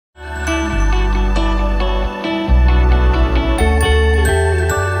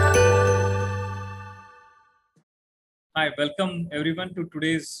Hi, welcome everyone to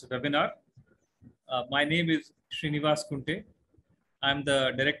today's webinar. My name is Srinivas Kunte. I'm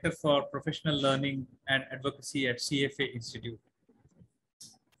the Director for Professional Learning and Advocacy at CFA Institute.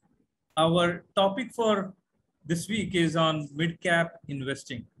 Our topic for this week is on mid-cap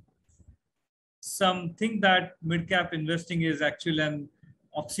investing. Some think that mid-cap investing is actually an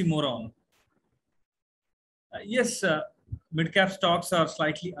oxymoron. Yes, mid-cap stocks are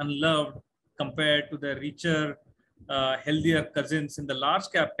slightly unloved compared to the richer, healthier cousins in the large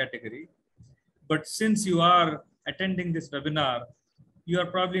cap category. But since you are attending this webinar, you are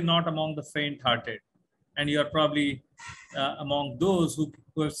probably not among the faint-hearted, and you are probably among those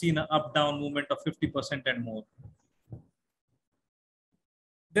who have seen an up-down movement of 50% and more.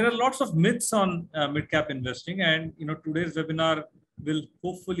 There are lots of myths on mid-cap investing, and today's webinar will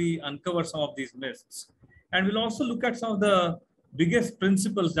hopefully uncover some of these myths. And we'll also look at some of the biggest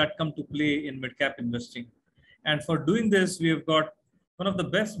principles that come to play in mid-cap investing. And for doing this, we have got one of the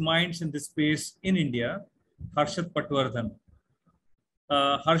best minds in this space in India, Harshad Patwardhan.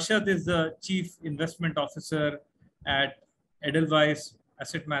 Harshad is the Chief Investment Officer at Edelweiss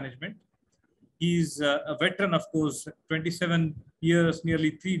Asset Management. He's a veteran, of course, 27 years,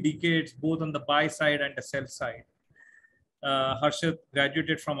 nearly 3 decades, both on the buy side and the sell side. Harshad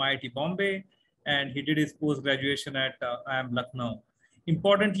graduated from IIT Bombay, and he did his post-graduation at IIM Lucknow.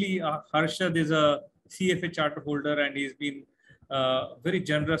 Importantly, Harshad is a CFA charter holder, and he's been very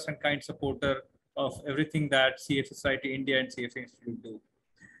generous and kind supporter of everything that CFA Society India and CFA Institute do.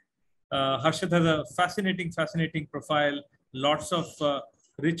 Harshad has a fascinating profile, lots of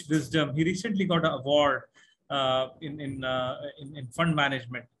rich wisdom. He recently got an award in fund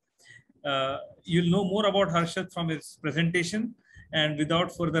management. You'll know more about Harshad from his presentation. And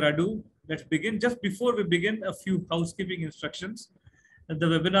without further ado, let's begin. Just before we begin, a few housekeeping instructions. The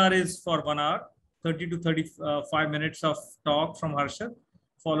webinar is for 1 hour, 30 to 35 minutes of talk from Harshad,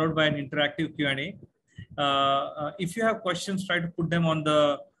 followed by an interactive Q&A. If you have questions, try to put them on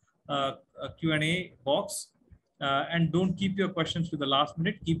the Q&A box, and don't keep your questions to the last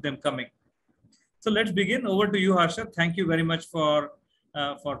minute, keep them coming. So let's begin. Over to you, Harshad. Thank you very much for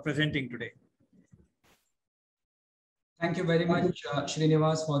presenting today. Thank you very much,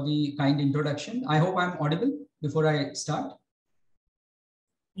 Srinivas, for the kind introduction. I hope I'm audible before I start.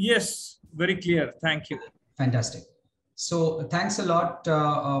 Yes, very clear. Thank you. Fantastic. So thanks a lot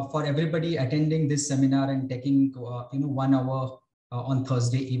for everybody attending this seminar and taking 1 hour on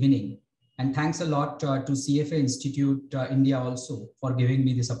Thursday evening. And thanks a lot to CFA Institute India also for giving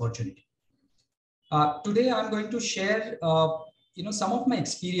me this opportunity. Today I'm going to share some of my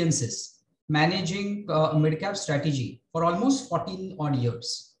experiences managing a mid-cap strategy for almost 14 odd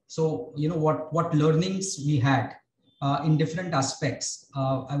years. So what learnings we had in different aspects.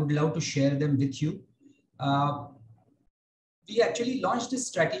 I would love to share them with you. We actually launched this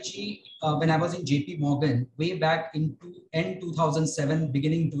strategy when I was in JP Morgan way back in end 2007,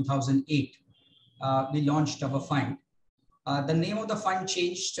 beginning 2008. We launched our fund. The name of the fund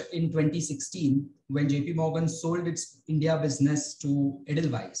changed in 2016 when JP Morgan sold its India business to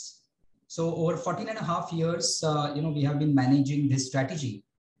Edelweiss. So over 14 and a half years, we have been managing this strategy.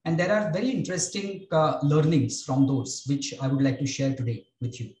 And there are very interesting learnings from those, which I would like to share today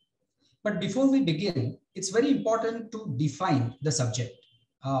with you. But before we begin, it's very important to define the subject.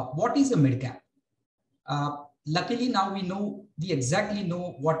 What is a mid-cap? Luckily, now we exactly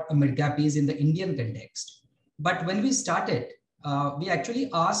know what a mid-cap is in the Indian context. But when we started, we actually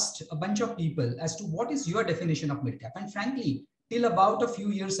asked a bunch of people as to what is your definition of mid-cap. And frankly, till about a few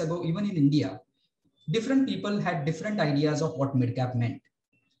years ago, even in India, different people had different ideas of what mid-cap meant.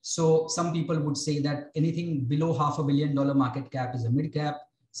 So some people would say that anything below $500 million market cap is a mid-cap.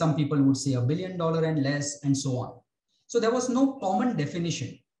 Some people would say $1 billion and less, and so on. So there was no common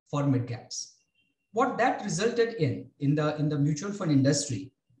definition for mid-caps. What that resulted in the mutual fund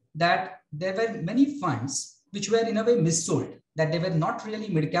industry, that there were many funds which were in a way missold, that they were not really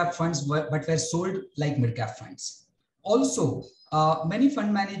mid-cap funds, but were sold like mid-cap funds. Also, many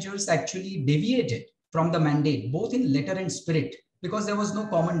fund managers actually deviated from the mandate, both in letter and spirit, because there was no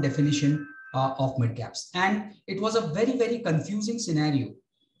common definition of mid-caps. And it was a very confusing scenario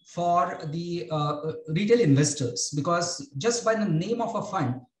for the retail investors, because just by the name of a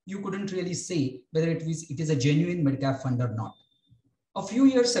fund, you couldn't really say whether it is a genuine mid-cap fund or not. A few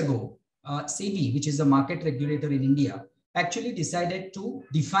years ago, SEBI, which is a market regulator in India, actually decided to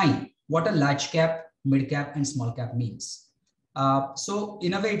define what a large cap, mid-cap, and small cap means. So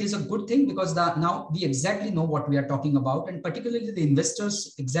in a way, it is a good thing, because now we exactly know what we are talking about, and particularly the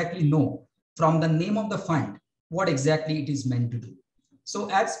investors exactly know from the name of the fund what exactly it is meant to do. So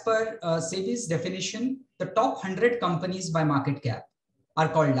as per SEBI's definition, the top 100 companies by market cap are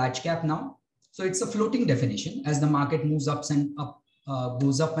called large cap now. So it's a floating definition. As the market moves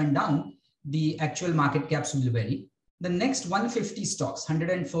goes up and down, the actual market caps will vary. The next 150 stocks,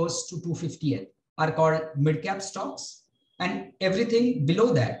 101st to 250th, are called mid cap stocks, and everything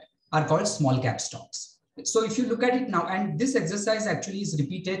below that are called small cap stocks. So if you look at it now, and this exercise actually is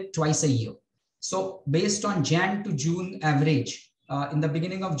repeated twice a year. So based on Jan to June average, in the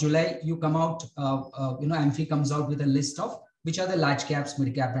beginning of July, you come out, AMFI comes out with a list of which are the large caps,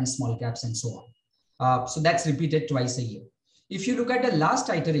 mid cap, and small caps, and so on. So that's repeated twice a year. If you look at the last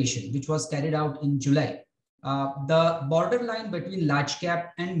iteration, which was carried out in July, the borderline between large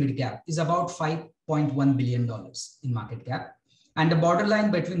cap and mid cap is about $5.1 billion in market cap. And the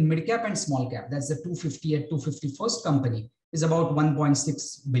borderline between mid cap and small cap, that's the 250th, 251st company, is about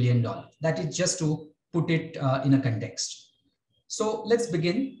 $1.6 billion. That is just to put it in a context. So let's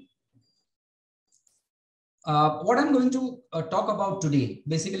begin. What I'm going to talk about today,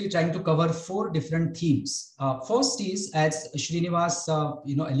 basically trying to cover 4 different themes. First is, as Srinivas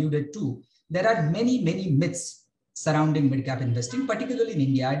alluded to, there are many myths surrounding mid-cap investing, particularly in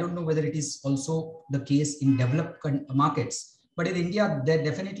India. I don't know whether it is also the case in developed markets, but in India, there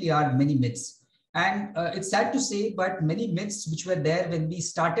definitely are many myths. And it's sad to say, but many myths which were there when we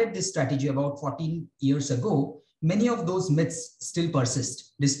started this strategy about 14 years ago, many of those myths still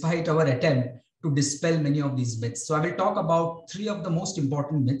persist, despite our attempt to dispel many of these myths. So I will talk about 3 of the most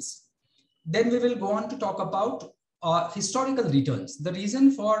important myths. Then we will go on to talk about historical returns. The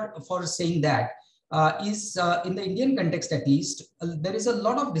reason for saying that is in the Indian context, at least, there is a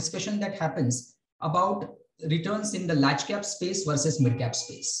lot of discussion that happens about returns in the large cap space versus mid cap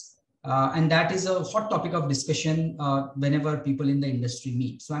space. And that is a hot topic of discussion whenever people in the industry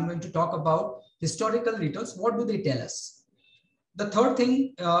meet. So I'm going to talk about historical returns. What do they tell us? The third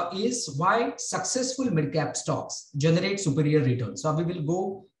thing is why successful mid-cap stocks generate superior returns. So we will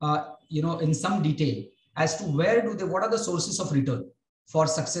go, in some detail as to what are the sources of return for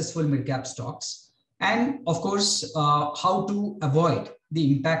successful mid-cap stocks, and of course, how to avoid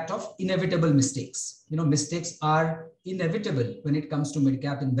the impact of inevitable mistakes. Mistakes are inevitable when it comes to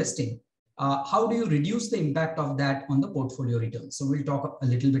mid-cap investing. How do you reduce the impact of that on the portfolio returns? So we'll talk a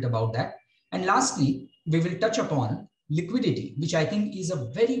little bit about that. And lastly, we will touch upon liquidity, which I think is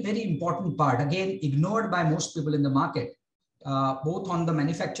a very important part, again, ignored by most people in the market, both on the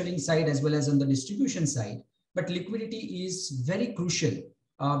manufacturing side as well as on the distribution side. But liquidity is very crucial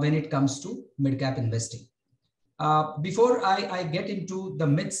when it comes to mid-cap investing. Before I get into the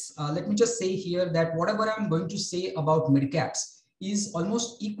myths, let me just say here that whatever I'm going to say about mid-caps is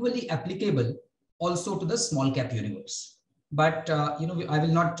almost equally applicable also to the small cap universe. But I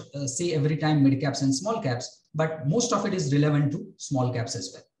will not say every time mid-caps and small caps, but most of it is relevant to small caps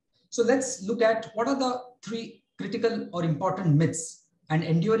as well. So let's look at what are the 3 critical or important myths and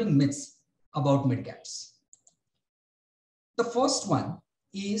enduring myths about mid-caps. The first one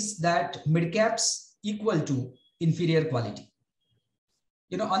is that mid-caps equal to inferior quality.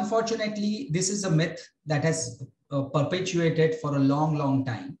 Unfortunately, this is a myth that has perpetuated for a long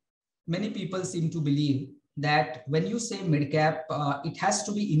time. Many people seem to believe that when you say mid-cap, it has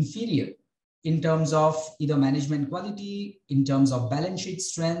to be inferior in terms of either management quality, in terms of balance sheet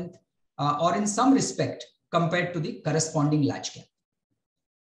strength, or in some respect compared to the corresponding large cap.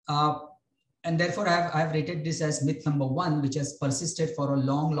 And therefore, I have rated this as myth number 1, which has persisted for a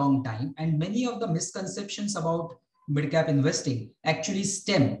long time. And many of the misconceptions about mid-cap investing actually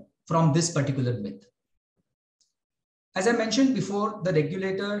stem from this particular myth. As I mentioned before, the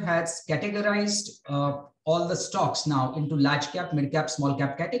regulator has categorized all the stocks now into large cap, mid cap, small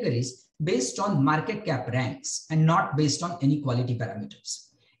cap categories based on market cap ranks and not based on any quality parameters.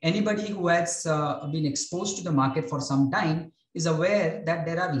 Anybody who has been exposed to the market for some time is aware that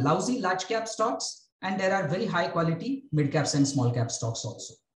there are lousy large cap stocks and there are very high quality mid caps and small cap stocks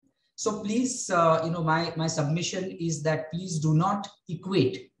also. So please, my submission is that please do not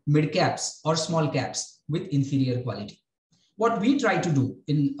equate mid caps or small caps with inferior quality. What we try to do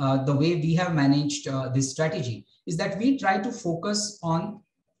in the way we have managed this strategy is that we try to focus on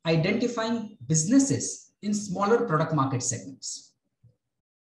identifying businesses in smaller product market segments,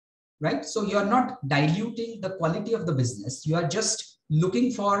 right? So you're not diluting the quality of the business. You are just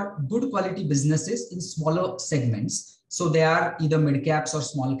looking for good quality businesses in smaller segments. So they are either mid caps or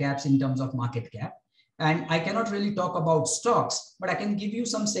small caps in terms of market cap. And I cannot really talk about stocks, but I can give you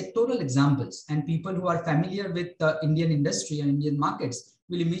some sectoral examples, and people who are familiar with the Indian industry and Indian markets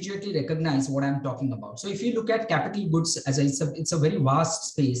will immediately recognize what I'm talking about. So if you look at capital goods, as I said, it's a very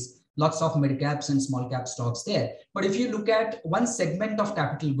vast space. lots of mid caps and small cap stocks there. But if you look at one segment of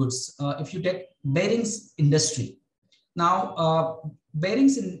capital goods, if you take bearings industry, now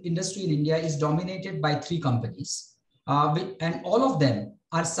bearings industry in India is dominated by 3 companies, and all of them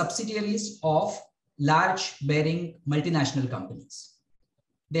are subsidiaries of large bearing multinational companies.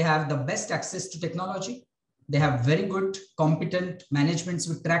 They have the best access to technology. They have very good, competent managements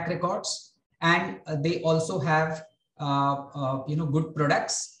with track records, and they also have good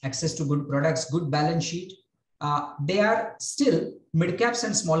products, access to good products, good balance sheet. They are still mid caps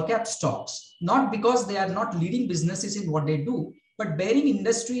and small cap stocks, not because they are not leading businesses in what they do, but bearing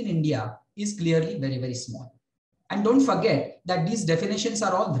industry in India is clearly very, very small. And don't forget that these definitions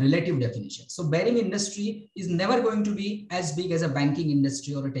are all relative definitions. So bearing industry is never going to be as big as a banking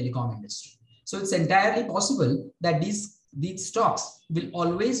industry or a telecom industry. So it's entirely possible that these stocks will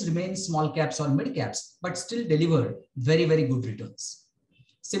always remain small caps or mid caps, but still deliver very, very good returns.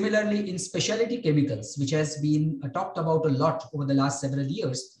 Similarly, in specialty chemicals, which has been talked about a lot over the last several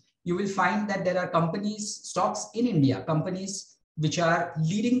years, you will find that there are companies, stocks in India, companies which are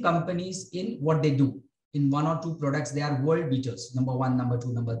leading companies in what they do. In 1 or 2 products, they are world beaters, number 1, number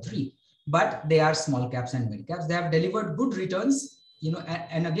 2, number 3, but they are small caps and mid caps. They have delivered good returns,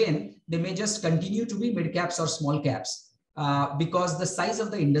 and again, they may just continue to be mid caps or small caps because the size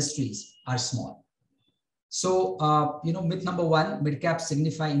of the industries are small. So, myth number 1, mid caps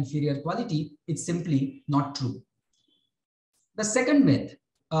signify inferior quality. It's simply not true. The second myth,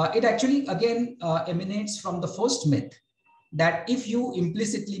 it actually again emanates from the first myth, that if you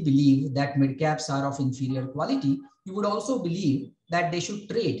implicitly believe that mid caps are of inferior quality, you would also believe that they should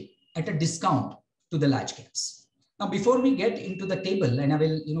trade at a discount to the large caps. Now, before we get into the table, and I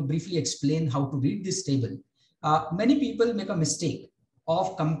will briefly explain how to read this table, many people make a mistake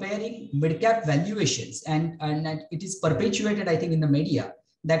of comparing mid cap valuations, and it is perpetuated, I think, in the media,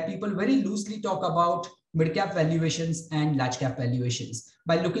 that people very loosely talk about mid cap valuations and large cap valuations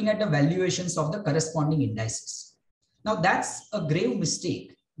by looking at the valuations of the corresponding indices. Now, that's a grave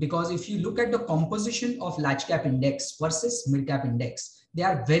mistake, because if you look at the composition of large cap index versus mid cap index, they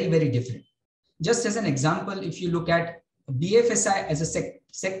are very, very different. Just as an example, if you look at BFSI as a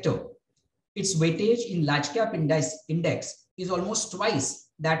sector, its weightage in large cap index is almost twice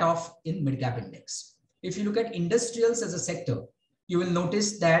that of in mid cap index. If you look at industrials as a sector, you will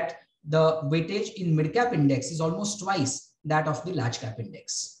notice that the weightage in mid cap index is almost twice that of the large cap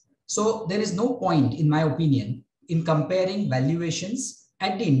index. So there is no point, in my opinion, in comparing valuations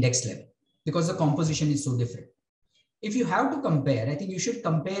at the index level, because the composition is so different. If you have to compare, I think you should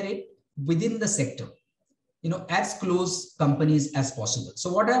compare it within the sector, as close companies as possible.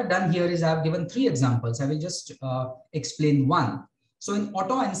 So what I've done here is I've given 3 examples. I will just explain one. So in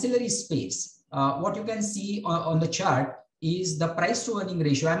auto ancillary space, what you can see on the chart is the price to earning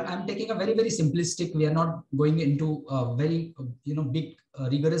ratio. I'm taking a very, very simplistic, we are not going into very, big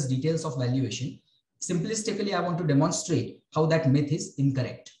rigorous details of valuation. Simplistically, I want to demonstrate how that myth is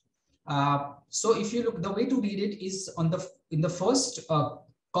incorrect. So if you look, the way to read it is in the first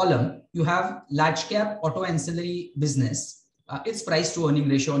column, you have large cap auto ancillary business, its price to earning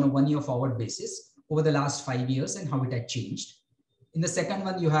ratio on a 1-year forward basis over the last 5 years and how it had changed. In the second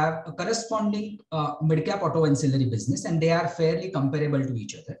one, you have a corresponding mid cap auto ancillary business, and they are fairly comparable to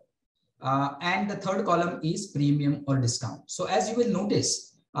each other. And the third column is premium or discount. So as you will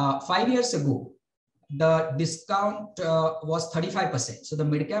notice, 5 years ago, the discount was 35%. So the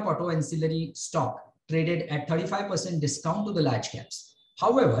mid-cap auto ancillary stock traded at 35% discount to the large caps.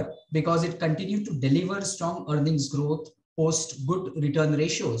 However, because it continued to deliver strong earnings growth, post good return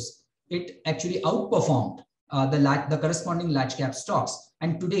ratios, it actually outperformed the corresponding large cap stocks.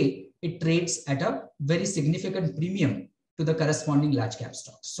 And today it trades at a very significant premium to the corresponding large cap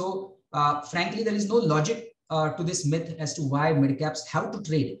stocks. So frankly, there is no logic to this myth as to why mid caps have to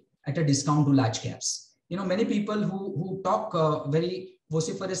trade at a discount to large caps. Many people who talk very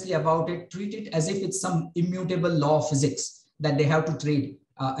vociferously about it treat it as if it's some immutable law of physics that they have to trade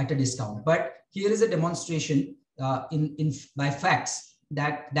at a discount. But here is a demonstration by facts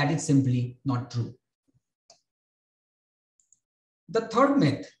that is simply not true. The third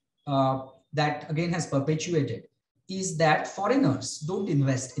myth that again has perpetuated is that foreigners don't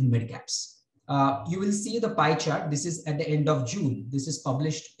invest in mid caps. You will see the pie chart. This is at the end of June. This is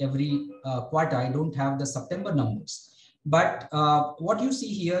published every quarter. I don't have the September numbers. But what you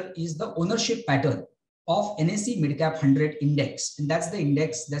see here is the ownership pattern of NSE Midcap 100 index. And that's the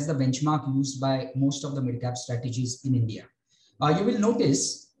index, that's the benchmark used by most of the midcap strategies in India. You will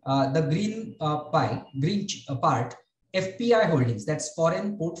notice the green part, FPI holdings, that's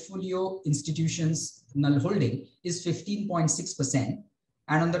foreign portfolio institutions null holding, is 15.6%.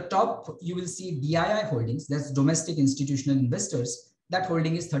 And on the top, you will see DII holdings, that's domestic institutional investors, that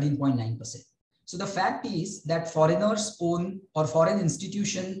holding is 13.9%. So the fact is that foreigners own, or foreign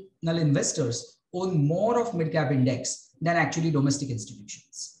institutional investors own more of mid-cap index than actually domestic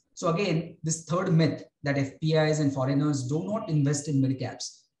institutions. So again, this third myth that FPIs and foreigners do not invest in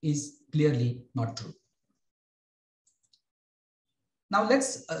mid-caps is clearly not true. Now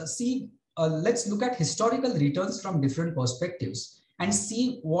let's let's look at historical returns from different perspectives and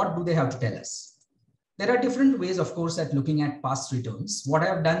see what do they have to tell us. There are different ways, of course, at looking at past returns. What I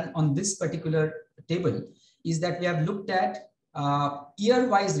have done on this particular table is that we have looked at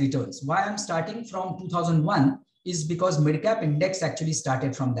year-wise returns. Why I'm starting from 2001 is because mid-cap index actually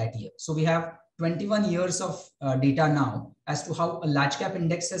started from that year. So we have 21 years of data now as to how a large cap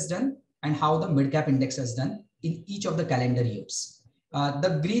index has done and how the mid-cap index has done in each of the calendar years.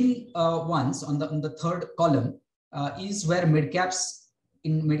 The green ones on the third column is where mid-cap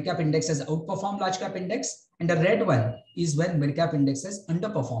index has outperformed large cap index, and the red one is when mid-cap index has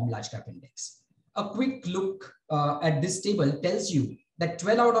underperformed large cap index. A quick look at this table tells you that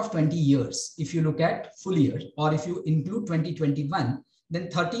 12 out of 20 years, if you look at full year, or if you include 2021, then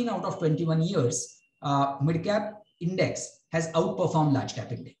 13 out of 21 years, mid-cap index has outperformed large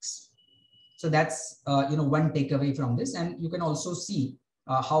cap index. So that's one takeaway from this, and you can also see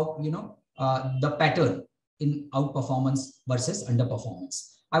how the pattern in outperformance versus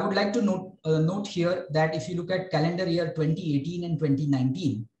underperformance. I would like to note here that if you look at calendar year 2018 and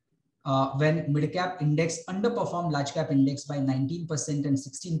 2019, when mid-cap index underperformed large cap index by 19% and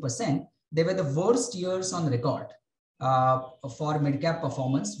 16%, they were the worst years on record for mid-cap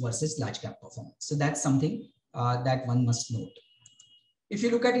performance versus large cap performance. So that's something that one must note. If you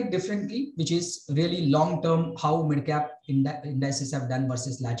look at it differently, which is really long-term, how mid-cap indices have done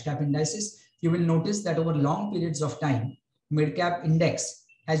versus large cap indices, you will notice that over long periods of time, mid-cap index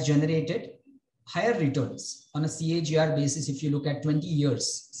has generated higher returns on a CAGR basis. If you look at 20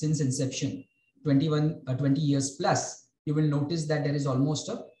 years since inception, 20 years plus, you will notice that there is almost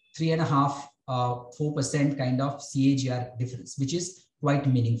a 3.5–4% kind of CAGR difference, which is quite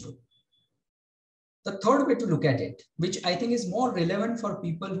meaningful. The third way to look at it, which I think is more relevant for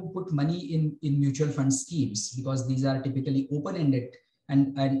people who put money in mutual fund schemes, because these are typically open-ended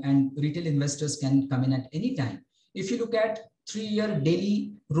and retail investors can come in at any time. If you look at 3-year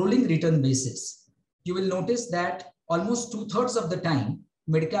daily rolling return basis, you will notice that almost 2/3 of the time,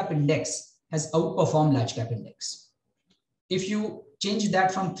 mid-cap index has outperformed large cap index. If you change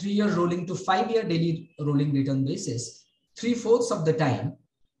that from 3-year rolling to 5-year daily rolling return basis, 3/4 of the time,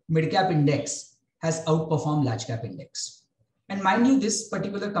 mid-cap index has outperformed large cap index. And mind you, this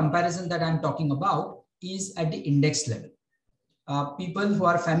particular comparison that I'm talking about is at the index level. People who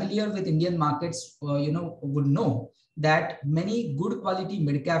are familiar with Indian markets, would know that many good quality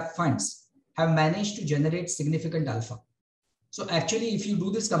mid-cap funds have managed to generate significant alpha. So actually, if you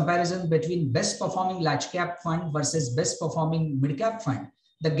do this comparison between best performing large cap fund versus best performing mid-cap fund,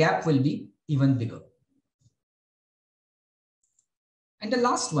 the gap will be even bigger. And the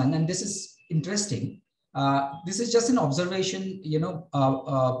last one, and this is interesting, this is just an observation,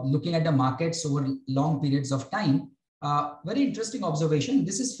 looking at the markets over long periods of time. Very interesting observation.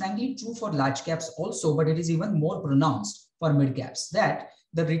 This is frankly true for large caps also, but it is even more pronounced for mid caps, that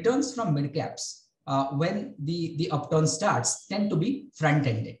the returns from mid caps when the upturn starts tend to be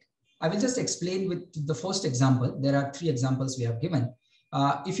front-ended. I will just explain with the first example. There are 3 examples we have given.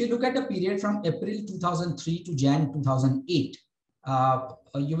 If you look at the period from April 2003 to Jan 2008,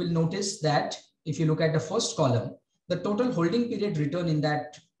 you will notice that if you look at the first column, the total holding period return in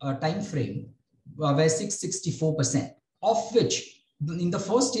that time frame were 664%, of which in the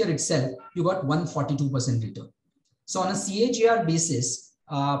first year itself, you got 142% return. So on a CAGR basis,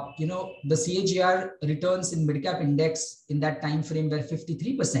 the CAGR returns in mid-cap index in that time frame were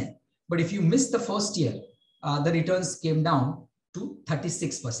 53%. But if you miss the first year, the returns came down to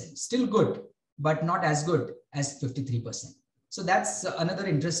 36%. Still good, but not as good as 53%. So that's another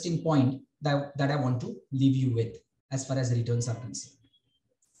interesting point that I want to leave you with as far as returns are concerned.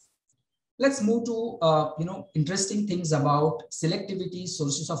 Let's move to interesting things about selectivity,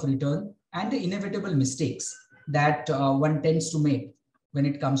 sources of return, and the inevitable mistakes that one tends to make when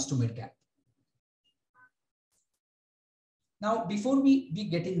it comes to mid-cap. Now, before we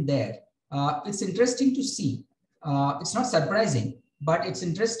get in there, it's interesting to see, it's not surprising, but it's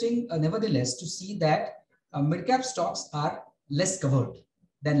interesting nevertheless to see that mid-cap stocks are less covered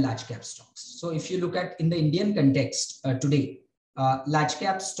than large cap stocks. So if you look at in the Indian context today, large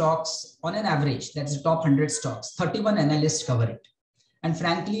cap stocks on an average, that's the top 100 stocks, 31 analysts cover it. And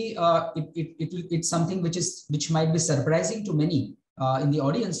frankly, it's something which might be surprising to many, in the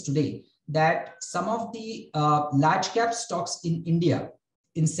audience today that some of the large cap stocks in India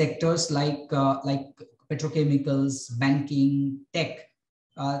in sectors like petrochemicals, banking, tech,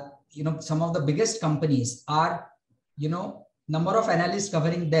 some of the biggest companies are, number of analysts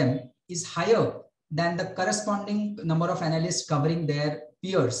covering them is higher than the corresponding number of analysts covering their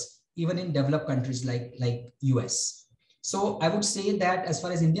peers, even in developed countries like US. So I would say that as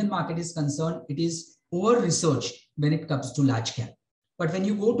far as Indian market is concerned, it is over-researched when it comes to large cap. But when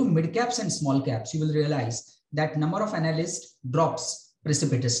you go to mid caps and small caps, you will realize that number of analysts drops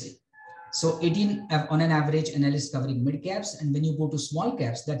precipitously. So 18 on an average analysts covering mid caps. And when you go to small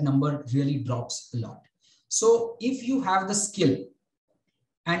caps, that number really drops a lot. So if you have the skill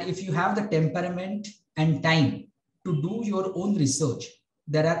and if you have the temperament and time to do your own research,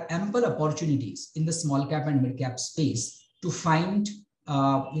 there are ample opportunities in the small cap and mid cap space to find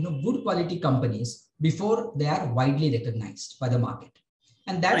good quality companies before they are widely recognized by the market.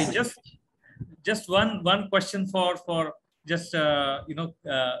 And that's just one question for just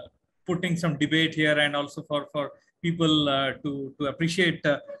putting some debate here, and also for people to appreciate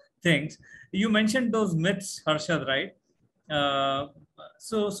things. You mentioned those myths, Harshad, right?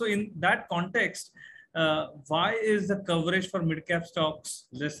 So in that context, why is the coverage for mid cap stocks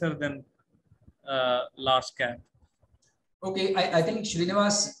lesser than large cap? Okay, I think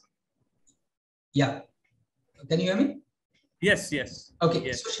Srinivas. Yeah, can you hear me? Yes. Okay,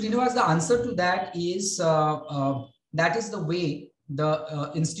 yes. So Srinivas, the answer to that is that is the way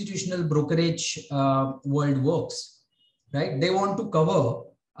the institutional brokerage world works, right? They want to cover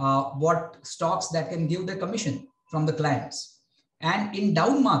what stocks that can give the commission from the clients. And in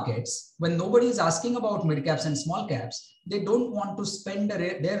down markets, when nobody is asking about mid caps and small caps, they don't want to spend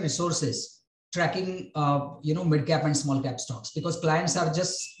their resources tracking mid cap and small cap stocks, because clients are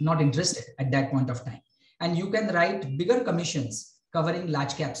just not interested at that point of time. And you can write bigger commissions covering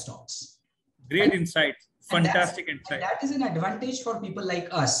large cap stocks. Great right? Insight. Fantastic insight. And that is an advantage for people like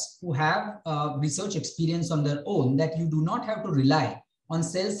us who have research experience on their own, that you do not have to rely on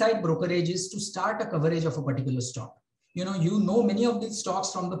sell-side brokerages to start a coverage of a particular stock. You know many of these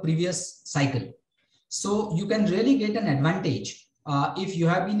stocks from the previous cycle. So you can really get an advantage if you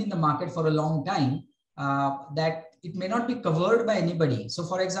have been in the market for a long time, that it may not be covered by anybody. So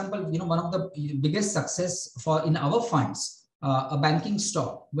for example, one of the biggest success in our funds, a banking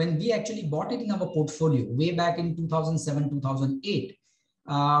stock, when we actually bought it in our portfolio way back in 2007, 2008,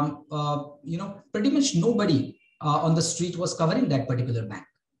 pretty much nobody on the street was covering that particular bank.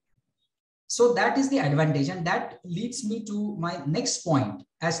 So that is the advantage. And that leads me to my next point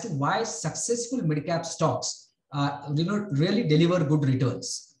as to why successful mid-cap stocks really deliver good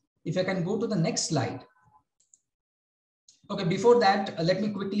returns. If I can go to the next slide. Okay, before that, let me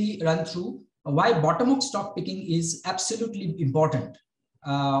quickly run through why bottom-up stock picking is absolutely important,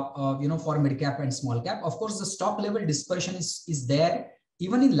 for mid-cap and small cap. Of course, the stock level dispersion is there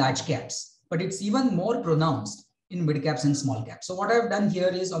even in large caps, but it's even more pronounced in mid-caps and small caps. So what I've done here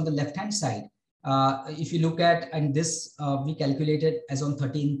is on the left-hand side, if you look at, and this we calculated as on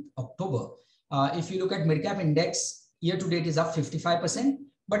 13th October, if you look at mid-cap index, year-to-date is up 55%,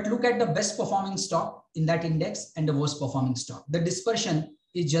 but look at the best performing stock in that index and the worst performing stock. The dispersion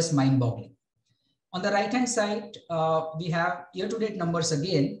is just mind-boggling. On the right-hand side, we have year-to-date numbers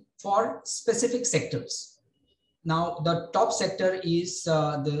again for specific sectors. Now, the top sector is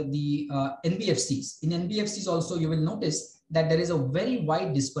the NBFCs. In NBFCs also, you will notice that there is a very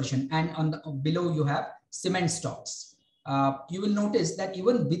wide dispersion, and on the below you have cement stocks. You will notice that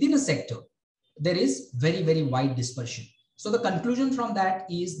even within a sector, there is very, very wide dispersion. So the conclusion from that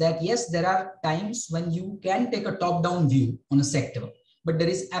is that yes, there are times when you can take a top-down view on a sector, but there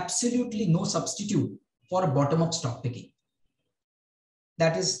is absolutely no substitute for a bottom-up stock picking.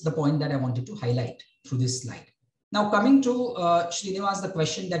 That is the point that I wanted to highlight through this slide. Now, coming to Srinivas, the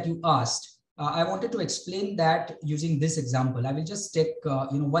question that you asked, I wanted to explain that using this example. I will just take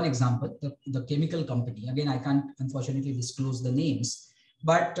one example, the chemical company. Again, I can't unfortunately disclose the names,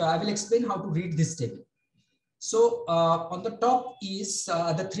 but I will explain how to read this table. So on the top is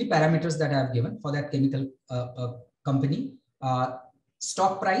the three parameters that I have given for that chemical company: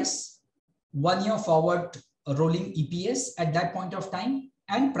 stock price, 1 year forward rolling EPS at that point of time,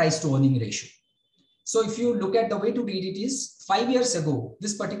 and price to earning ratio. So if you look at the way to read it is, 5 years ago,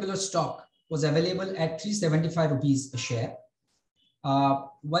 this particular stock was available at 375 rupees a share.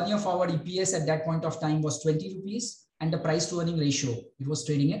 1 year forward EPS at that point of time was 20 rupees, and the price to earning ratio, it was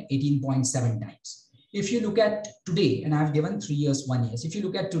trading at 18.7 times. If you look at today, and I have given 3 years, 1 year. If you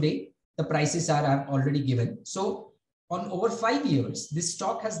look at today, the prices are I have already given. So on over 5 years, this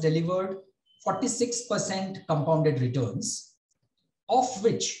stock has delivered 46% compounded returns. of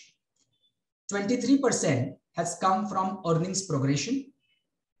which 23% has come from earnings progression.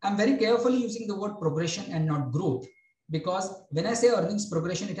 I'm very carefully using the word progression and not growth, because when I say earnings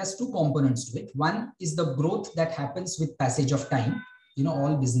progression, it has two components to it. One is the growth that happens with passage of time. You know,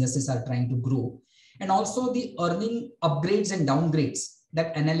 all businesses are trying to grow. And also the earning upgrades and downgrades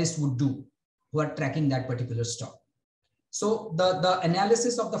that analysts would do who are tracking that particular stock. So the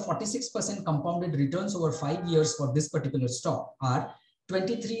analysis of the 46% compounded returns over 5 years for this particular stock are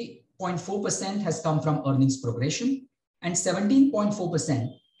 23.4% has come from earnings progression and 17.4%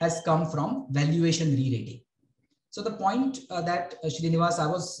 has come from valuation re-rating. So the point that Srinivas, I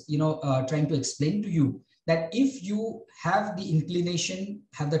was trying to explain to you, that if you have the inclination,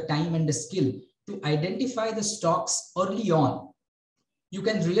 have the time and the skill to identify the stocks early on, you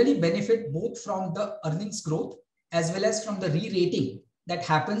can really benefit both from the earnings growth as well as from the re-rating that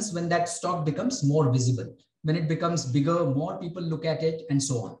happens when that stock becomes more visible. When it becomes bigger, more people look at it and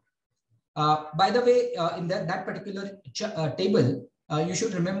so on. By the way, in that particular table, you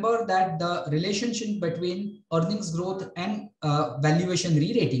should remember that the relationship between earnings growth and valuation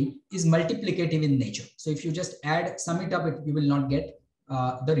re-rating is multiplicative in nature. So if you just sum it up, you will not get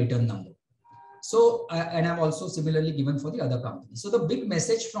the return number. So, and I've also similarly given for the other companies. So the big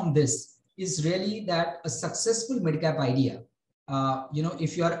message from this is really that a successful mid-cap idea,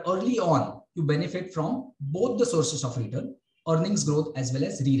 if you are early on, you benefit from both the sources of return, earnings growth as well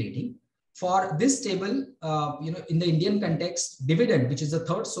as re-rating. For this table, in the Indian context, dividend, which is the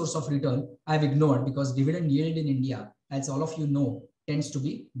third source of return, I've ignored because dividend yield in India, as all of you know, tends to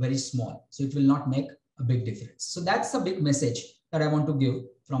be very small. So it will not make a big difference. So that's the big message that I want to give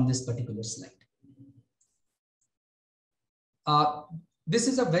from this particular slide. This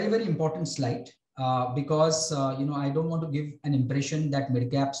is a very, very important slide because, I don't want to give an impression that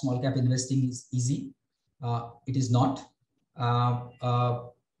mid-cap, small-cap investing is easy. It is not.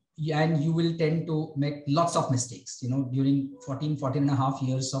 And you will tend to make lots of mistakes. During 14 and a half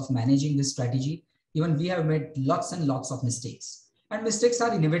years of managing this strategy, even we have made lots and lots of mistakes. And mistakes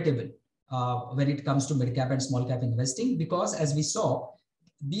are inevitable when it comes to mid-cap and small-cap investing, because as we saw,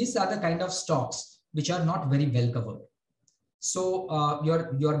 these are the kind of stocks which are not very well covered. So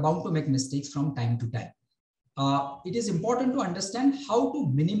you're bound to make mistakes from time to time. It is important to understand how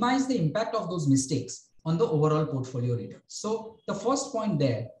to minimize the impact of those mistakes on the overall portfolio return. So the first point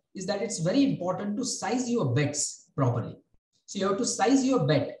there is that it's very important to size your bets properly. So you have to size your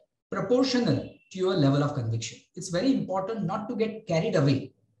bet proportional to your level of conviction. It's very important not to get carried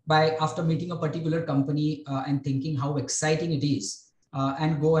away by after meeting a particular company and thinking how exciting it is.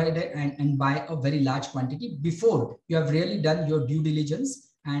 And go ahead and buy a very large quantity before you have really done your due diligence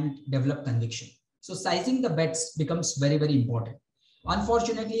and develop conviction. So sizing the bets becomes very, very important.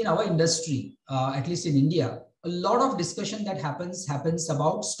 Unfortunately, in our industry, at least in India, a lot of discussion that happens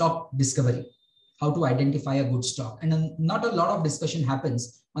about stock discovery, how to identify a good stock. And not a lot of discussion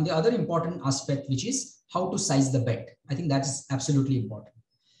happens on the other important aspect, which is how to size the bet. I think that's absolutely important.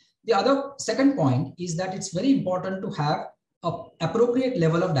 The other second point is that it's very important to have an appropriate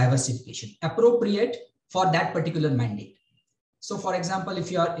level of diversification, appropriate for that particular mandate. So for example,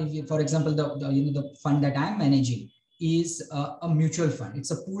 the fund that I'm managing is a mutual fund. It's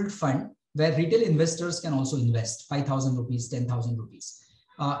a pooled fund where retail investors can also invest 5,000 rupees, 10,000 rupees.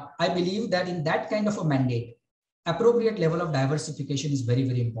 I believe that in that kind of a mandate, appropriate level of diversification is very,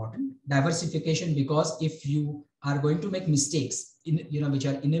 very important. Diversification, because if you are going to make mistakes, which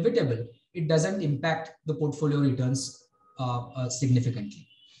are inevitable, it doesn't impact the portfolio returns significantly.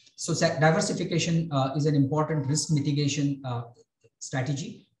 So diversification is an important risk mitigation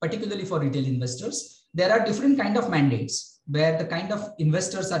strategy, particularly for retail investors. There are different kind of mandates where the kind of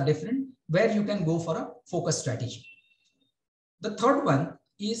investors are different, where you can go for a focus strategy. The third one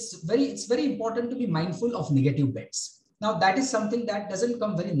is it's very important to be mindful of negative bets. Now that is something that doesn't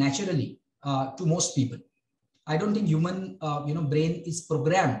come very naturally to most people. I don't think human brain is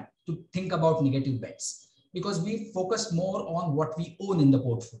programmed to think about negative bets, because we focus more on what we own in the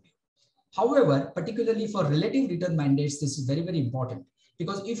portfolio. However, particularly for relative return mandates, this is very, very important,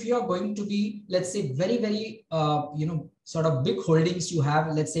 because if you are going to be, let's say, very, very, sort of big holdings you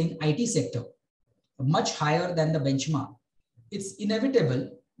have, let's say in IT sector, much higher than the benchmark, it's inevitable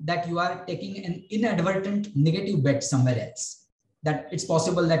that you are taking an inadvertent negative bet somewhere else. That it's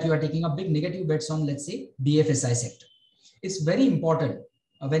possible that you are taking a big negative bets on, let's say, BFSI sector. It's very important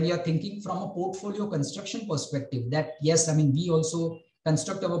when you're thinking from a portfolio construction perspective that, yes, I mean, we also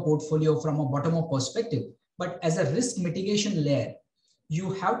construct our portfolio from a bottom-up perspective, but as a risk mitigation layer,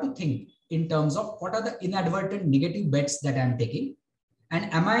 you have to think in terms of what are the inadvertent negative bets that I'm taking,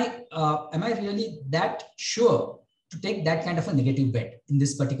 and am I really that sure to take that kind of a negative bet in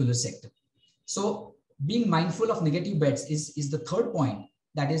this particular sector. So being mindful of negative bets is the third point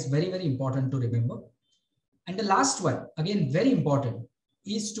that is very, very important to remember. And the last one, again, very important,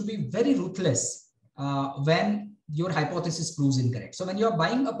 is to be very ruthless when your hypothesis proves incorrect. So when you are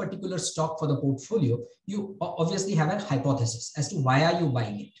buying a particular stock for the portfolio, you obviously have a hypothesis as to why are you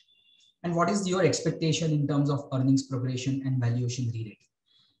buying it and what is your expectation in terms of earnings progression and valuation re-rating.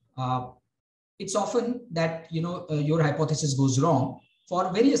 It's often that your hypothesis goes wrong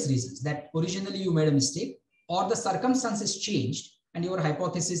for various reasons, that originally you made a mistake or the circumstances changed and your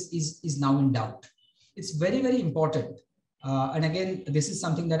hypothesis is now in doubt. It's very, very important. And again, this is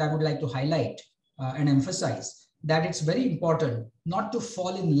something that I would like to highlight and emphasize, that it's very important not to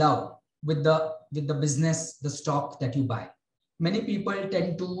fall in love with the business, the stock that you buy. Many people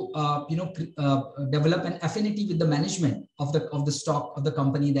tend to develop an affinity with the management of the stock of the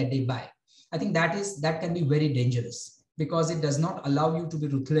company that they buy. I think that can be very dangerous because it does not allow you to be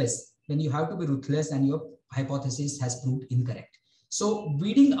ruthless when you have to be ruthless and your hypothesis has proved incorrect. So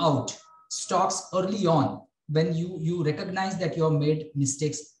weeding out stocks early on when you recognize that you have made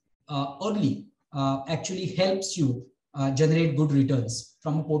mistakes early actually helps you generate good returns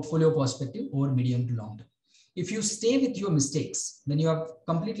from a portfolio perspective over medium to long term. If you stay with your mistakes, when you have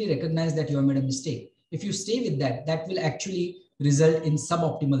completely recognized that you have made a mistake, if you stay with that, that will actually result in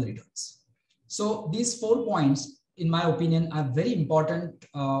suboptimal returns. So these 4 points, in my opinion, are very important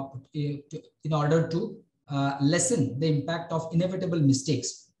in order to lessen the impact of inevitable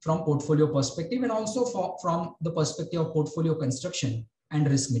mistakes from portfolio perspective and also from the perspective of portfolio construction and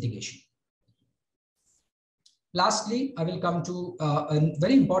risk mitigation. Lastly, I will come to a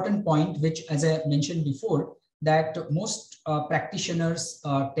very important point, which, as I mentioned before, that most practitioners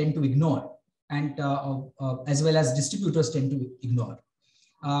tend to ignore, and as well as distributors tend to ignore.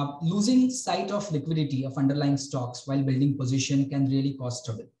 Losing sight of liquidity of underlying stocks while building position can really cause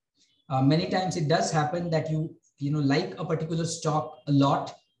trouble. Many times it does happen that you like a particular stock a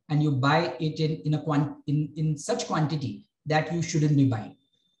lot and you buy it in such quantity that you shouldn't be buying.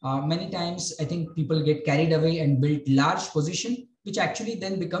 Many times I think people get carried away and build large position, which actually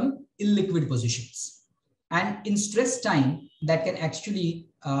then become illiquid positions. And in stress time, that can actually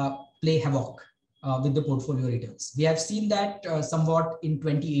play havoc with the portfolio returns. We have seen that somewhat in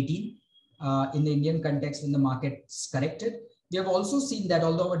 2018 in the Indian context when the markets corrected. We have also seen that,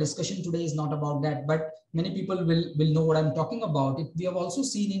 although our discussion today is not about that, but many people will know what I'm talking about. We have also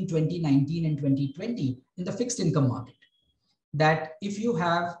seen in 2019 and 2020 in the fixed income market that if you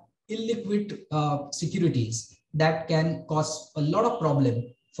have illiquid securities, that can cause a lot of problem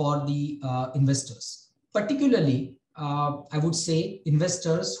for the investors, particularly I would say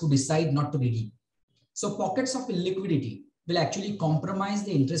investors who decide not to redeem. So pockets of illiquidity will actually compromise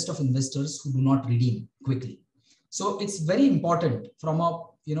the interest of investors who do not redeem quickly. So it's very important from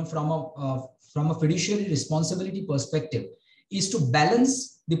a fiduciary responsibility perspective is to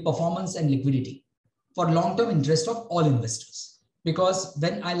balance the performance and liquidity for long-term interest of all investors. Because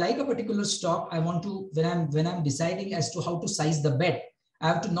when I like a particular stock, I want to, when I'm deciding as to how to size the bet, I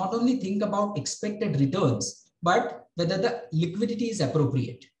have to not only think about expected returns, but whether the liquidity is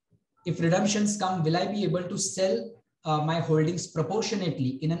appropriate. If redemptions come, will I be able to sell my holdings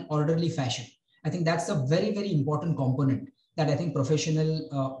proportionately in an orderly fashion? I think that's a very, very important component that I think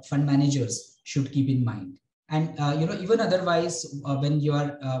professional fund managers should keep in mind. And even otherwise, when you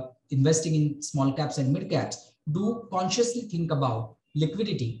are investing in small caps and mid caps, do consciously think about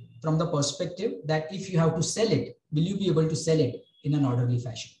liquidity from the perspective that if you have to sell it, will you be able to sell it in an orderly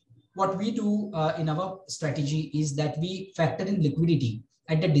fashion? What we do in our strategy is that we factor in liquidity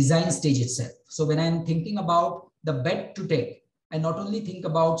at the design stage itself. So when I'm thinking about the bet to take, I not only think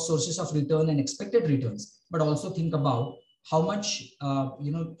about sources of return and expected returns, but also think about how much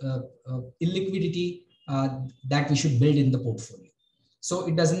illiquidity that we should build in the portfolio. So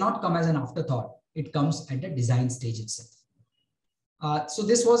it does not come as an afterthought. It comes at the design stage itself. So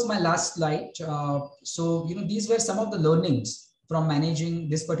this was my last slide. These were some of the learnings from managing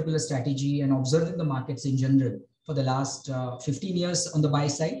this particular strategy and observing the markets in general for the last 15 years on the buy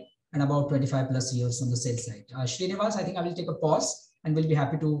side and about 25 plus years on the sell side. Srinivas, I think I will take a pause and we'll be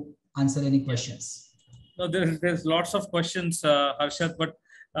happy to answer any questions. No, there's lots of questions, Harshad, but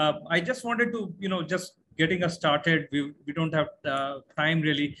I just wanted to, just getting us started. We don't have time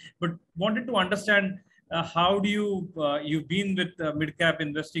really, but wanted to understand how do you've been with mid-cap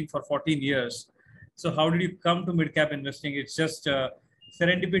investing for 14 years. So how did you come to mid-cap investing? It's just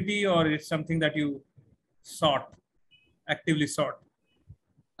serendipity or it's something that you actively sought?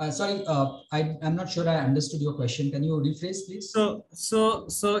 Sorry, I'm not sure I understood your question. Can you rephrase, please?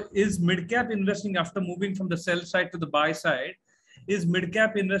 So is mid-cap investing after moving from the sell side to the buy side? Is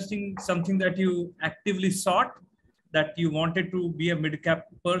mid-cap investing something that you actively sought, that you wanted to be a mid-cap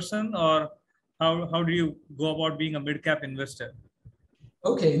person, or how do you go about being a mid-cap investor?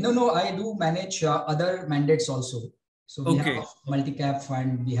 Okay, no, I do manage other mandates also. So we have Okay. multi-cap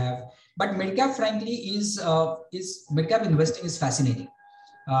fund, we have, but mid-cap frankly is mid-cap investing is fascinating.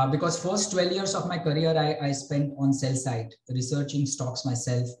 Because first 12 years of my career, I spent on sell side, researching stocks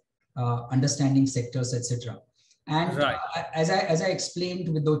myself, understanding sectors, etc. And Right. as I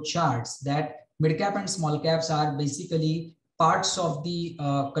explained with those charts, that mid cap and small caps are basically parts of the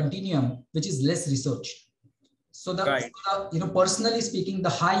continuum, which is less research. So Right. personally speaking, the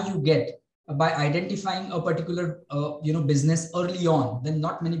high you get by identifying a particular business early on, when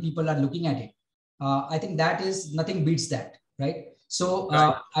not many people are looking at it, I think that is nothing beats that, right? So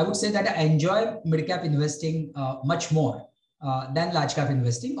Right. I would say that I enjoy mid cap investing much more than large cap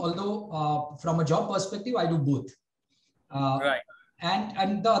investing. Although from a job perspective, I do both. Right.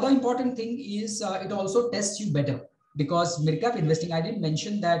 And the other important thing is it also tests you better, because mid-cap investing, I didn't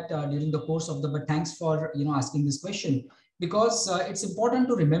mention that during the course of but thanks for asking this question, because it's important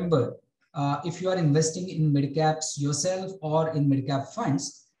to remember, if you are investing in mid-caps yourself or in mid-cap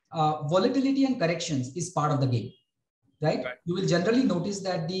funds, volatility and corrections is part of the game, right? Right. You will generally notice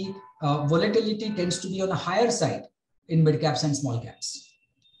that the volatility tends to be on the higher side in mid-caps and small caps.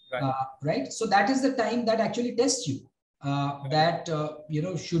 Right. Right. So that is the time that actually tests you. That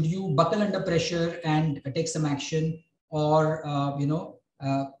should you buckle under pressure and take some action, or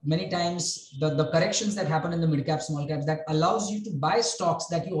many times the corrections that happen in the mid cap, small caps, that allows you to buy stocks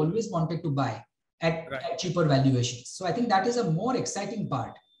that you always wanted to buy at cheaper valuations. So I think that is a more exciting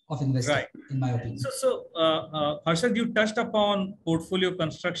part of investing, in my opinion. So Harshad, you touched upon portfolio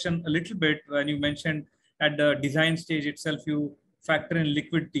construction a little bit when you mentioned at the design stage itself, you factor in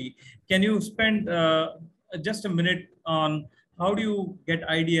liquidity. Can you spend just a minute on how do you get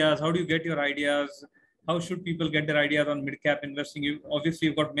ideas? How do you get your ideas? How should people get their ideas on mid-cap investing? You obviously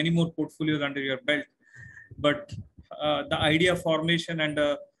you've got many more portfolios under your belt, but the idea formation and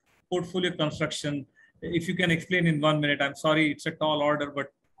portfolio construction, if you can explain in 1 minute. I'm sorry, it's a tall order,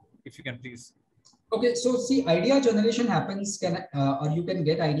 but if you can please. Okay, so see, idea generation happens, or you can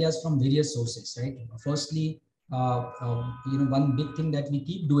get ideas from various sources, right? Firstly, one big thing that we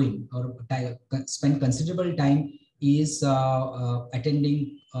keep doing or spend considerable time is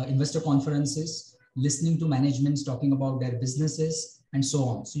attending investor conferences, listening to managements talking about their businesses, and so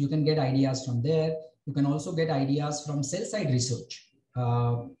on. So you can get ideas from there. You can also get ideas from sell-side research,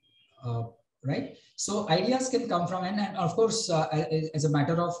 right? So ideas can come from, and of course, as a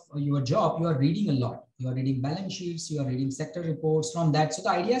matter of your job, you are reading a lot. You are reading balance sheets, you are reading sector reports from that. So the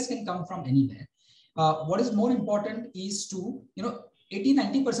ideas can come from anywhere. What is more important is to,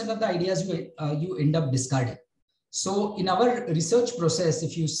 80-90% of the ideas you end up discarding. So in our research process,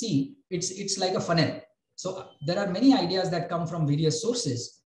 if you see, it's like a funnel. So there are many ideas that come from various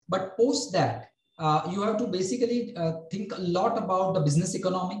sources, but post that, you have to basically think a lot about the business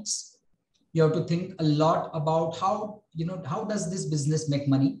economics. You have to think a lot about how does this business make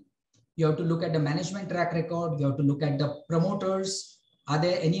money. You have to look at the management track record. You have to look at the promoters. Are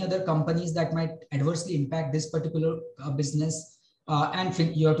there any other companies that might adversely impact this particular business? And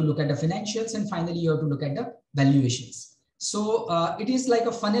you have to look at the financials, and finally you have to look at the valuations. So it is like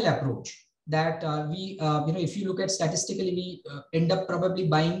a funnel approach that if you look at statistically, we end up probably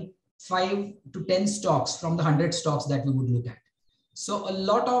buying 5 to 10 stocks from the 100 stocks that we would look at. So a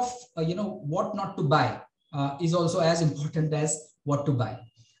lot of what not to buy is also as important as what to buy.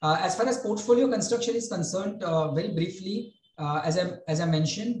 As far as portfolio construction is concerned, very briefly, as I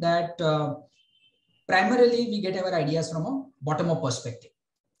mentioned, that primarily we get our ideas from a bottom-up perspective,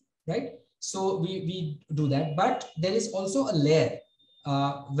 right? So we do that, but there is also a layer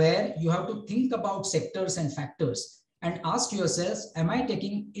where you have to think about sectors and factors and ask yourselves, am I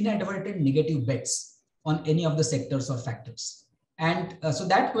taking inadvertent negative bets on any of the sectors or factors? And so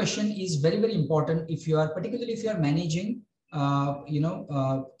that question is very, very important particularly if you are managing,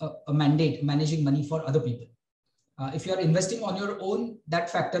 a mandate, managing money for other people. If you are investing on your own, that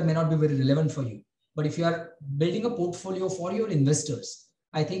factor may not be very relevant for you. But if you are building a portfolio for your investors,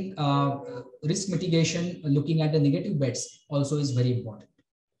 I think risk mitigation, looking at the negative bets, also is very important.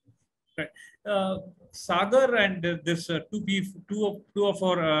 Right. Sagar and this two of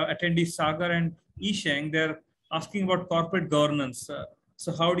our attendees, Sagar and Isheng, they're asking about corporate governance.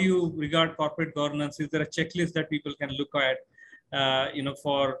 So how do you regard corporate governance? Is there a checklist that people can look at,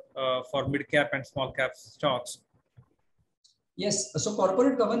 for mid cap and small cap stocks? Yes. So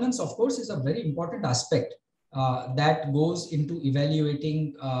corporate governance, of course, is a very important aspect that goes into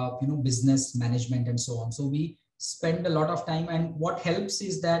evaluating, business management and so on. So we spend a lot of time, and what helps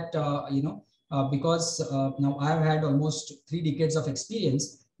is that, because now I've had almost 3 decades of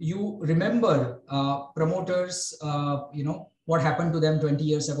experience, you remember promoters, what happened to them 20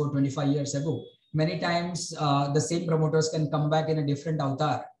 years ago, 25 years ago. Many times the same promoters can come back in a different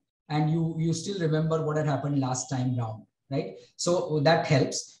avatar, and you still remember what had happened last time round, right? So that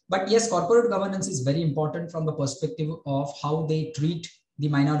helps. But yes, corporate governance is very important from the perspective of how they treat the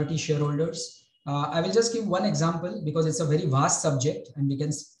minority shareholders. I will just give one example because it's a very vast subject and we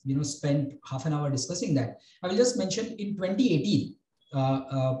can spend half an hour discussing that. I will just mention in 2018,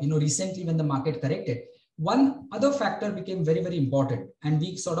 recently when the market corrected, one other factor became very, very important, and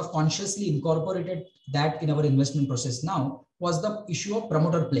we sort of consciously incorporated that in our investment process now, was the issue of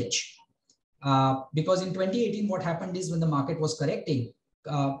promoter pledge. Because in 2018, what happened is when the market was correcting,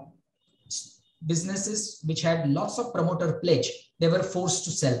 businesses which had lots of promoter pledge, they were forced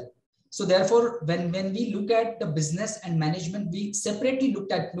to sell. So therefore, when we look at the business and management, we separately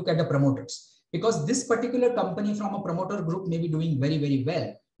look at the promoters, because this particular company from a promoter group may be doing very, very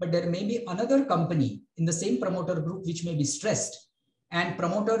well, but there may be another company in the same promoter group which may be stressed, and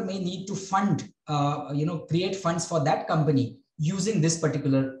promoter may need to fund, create funds for that company using this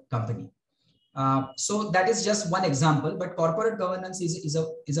particular company. So that is just one example, but corporate governance is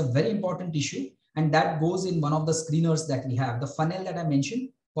a very important issue, and that goes in one of the screeners that we have. The funnel that I mentioned,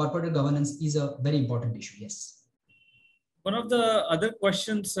 corporate governance is a very important issue. Yes. One of the other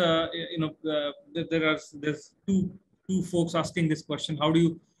questions, there's two folks asking this question. How do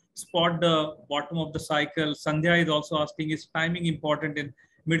you spot the bottom of the cycle? Sandhya is also asking, is timing important in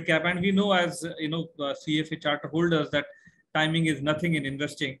mid cap? And we know, as CFA charter holders, that timing is nothing in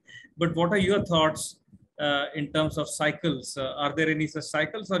investing. But what are your thoughts in terms of cycles? Are there any such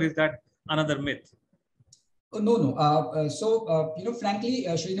cycles, or is that another myth? No. Frankly,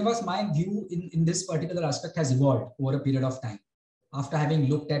 Srinivas, my view in this particular aspect has evolved over a period of time after having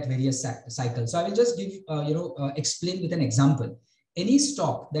looked at various cycles. So I will just give, explain with an example. Any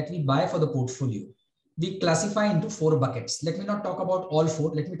stock that we buy for the portfolio, we classify into 4 buckets. Let me not talk about all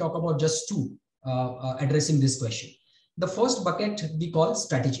 4. Let me talk about just 2 addressing this question. The first bucket we call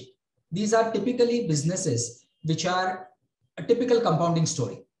strategy. These are typically businesses which are a typical compounding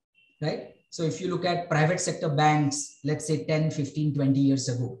story, right? So if you look at private sector banks, let's say 10, 15, 20 years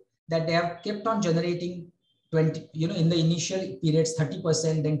ago, that they have kept on generating 20, in the initial periods,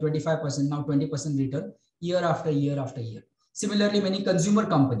 30%, then 25%, now 20% return year after year after year. Similarly, many consumer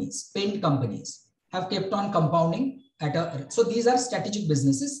companies, paint companies have kept on compounding so these are strategic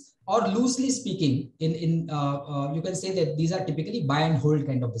businesses, or loosely speaking, you can say that these are typically buy and hold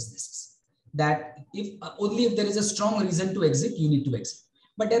kind of businesses, that only if there is a strong reason to exit, you need to exit.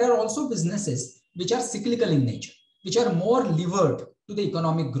 But there are also businesses which are cyclical in nature, which are more levered to the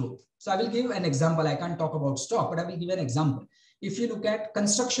economic growth. So I will give an example. I can't talk about stock, but I will give an example. If you look at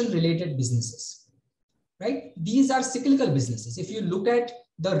construction related businesses, right? These are cyclical businesses. If you look at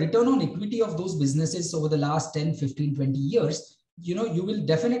the return on equity of those businesses over the last 10, 15, 20 years, you will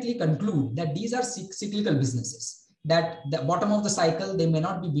definitely conclude that these are cyclical businesses, that the bottom of the cycle, they may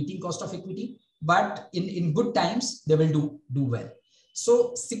not be beating cost of equity, but in good times, they will do well.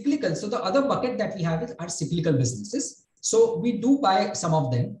 So cyclical. So the other bucket that we have are cyclical businesses. So we do buy some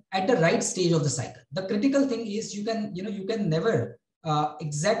of them at the right stage of the cycle. The critical thing is you can never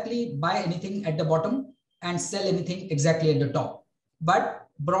exactly buy anything at the bottom and sell anything exactly at the top. But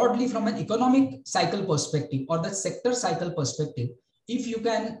broadly, from an economic cycle perspective or the sector cycle perspective, if you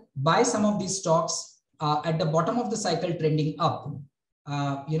can buy some of these stocks at the bottom of the cycle trending up,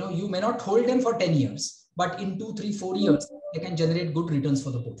 you may not hold them for 10 years, but in 2, 3, 4 years, they can generate good returns for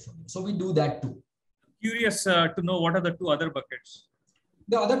the portfolio. So we do that too. Curious to know, what are the 2 other buckets?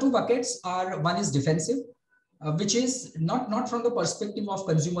 The other 2 buckets are, one is defensive, which is not from the perspective of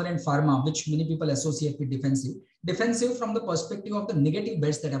consumer and pharma, which many people associate with defensive. Defensive from the perspective of the negative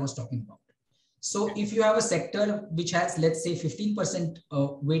bets that I was talking about. So if you have a sector which has, let's say, 15%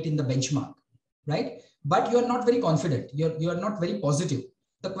 weight in the benchmark, right? But you are not very confident. You are not very positive.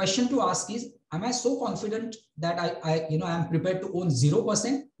 The question to ask is, am I so confident that I am prepared to own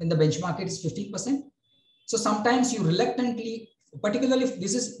 0% when the benchmark is 15%? So sometimes you reluctantly, particularly if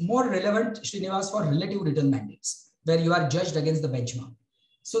this is more relevant, Srinivas, for relative return mandates, where you are judged against the benchmark.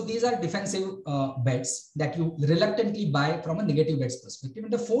 So these are defensive bets that you reluctantly buy from a negative bets perspective.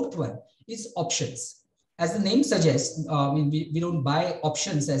 And the fourth one is options. As the name suggests, we don't buy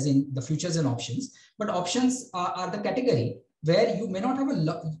options as in the futures and options, but options are the category where you may not have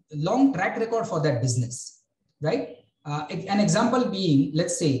a long track record for that business, right? An example being,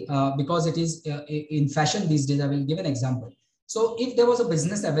 let's say, because it is in fashion these days, I will give an example. So if there was a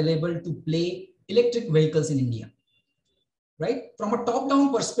business available to play electric vehicles in India, right? From a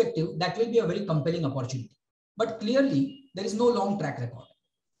top-down perspective, that will be a very compelling opportunity. But clearly, there is no long track record.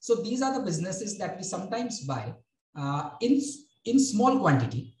 So these are the businesses that we sometimes buy in small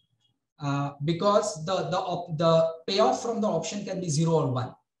quantity because the payoff from the option can be 0 or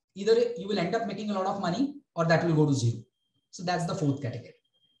 1. Either you will end up making a lot of money or that will go to 0. So that's the fourth category.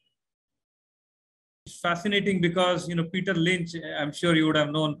 It's fascinating because, Peter Lynch, I'm sure you would have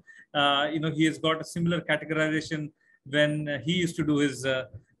known, he has got a similar categorization when he used to do his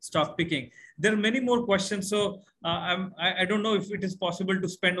stock picking. There are many more questions. So I don't know if it is possible to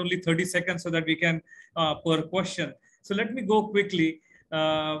spend only 30 seconds so that we can per question. So let me go quickly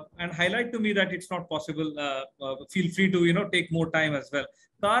and highlight to me that it's not possible. Feel free to, take more time as well.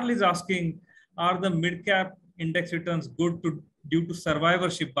 Carl is asking, are the mid-cap index returns good due to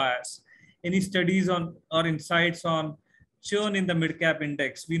survivorship bias? Any studies on or insights on churn in the mid-cap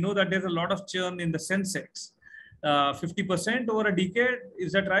index? We know that there's a lot of churn in the Sensex, 50% over a decade.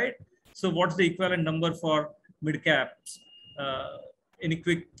 Is that right? So what's the equivalent number for mid-caps? Any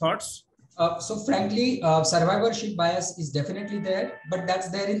quick thoughts? So frankly, survivorship bias is definitely there, but that's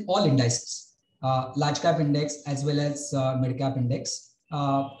there in all indices, large cap index as well as mid-cap index.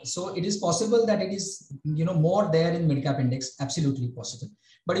 So it is possible that it is, more there in mid-cap index, absolutely possible.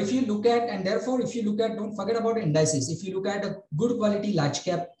 But if you look at, and therefore, if you look at, don't forget about indices. If you look at a good quality large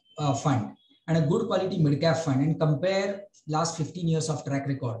cap fund and a good quality mid-cap fund and compare last 15 years of track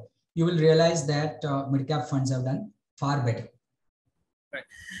record, you will realize that mid-cap funds have done far better. Right.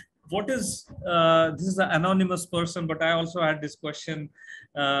 What is, this is an anonymous person, but I also had this question,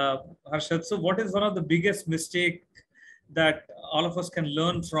 Harshad. So what is one of the biggest mistake that all of us can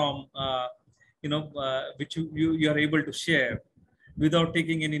learn from, which you are able to share without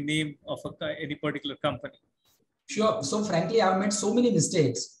taking any name of any particular company? Sure. So frankly, I've made so many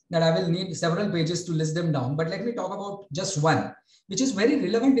mistakes that I will need several pages to list them down. But let me talk about just one, which is very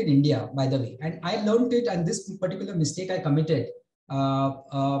relevant in India, by the way. And I learned it, and this particular mistake I committed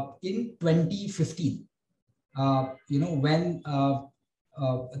in 2015. When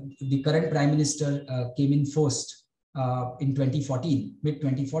the current Prime Minister came in first in 2014, mid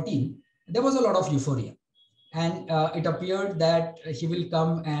 2014, there was a lot of euphoria. And it appeared that he will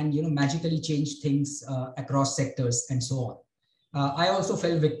come and magically change things across sectors and so on. I also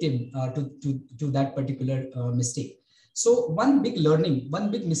fell victim to that particular mistake. So one big learning,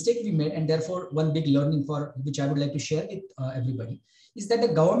 one big mistake we made, and therefore one big learning for which I would like to share with everybody, is that the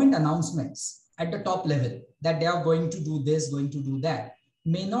government announcements at the top level that they are going to do this, going to do that,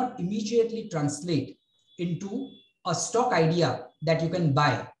 may not immediately translate into a stock idea that you can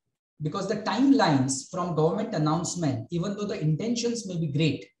buy. Because the timelines from government announcement, even though the intentions may be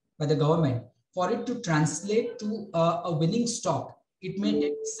great by the government, for it to translate to a winning stock, it may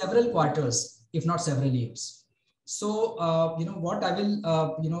take several quarters, if not several years. So, what I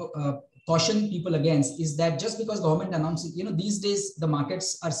will, caution people against is that just because government announces, these days the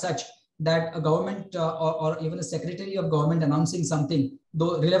markets are such that a government or even a secretary of government announcing something,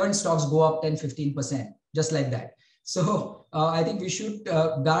 though relevant stocks go up 10, 15%, just like that. So I think we should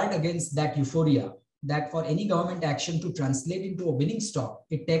guard against that euphoria that for any government action to translate into a winning stock,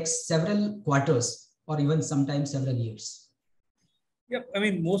 it takes several quarters or even sometimes several years. Yeah, I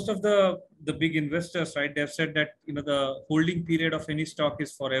mean, most of the big investors, right, they've said that, the holding period of any stock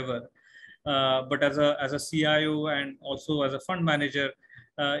is forever. But as a CIO and also as a fund manager,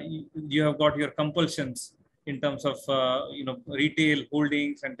 you have got your compulsions in terms of, retail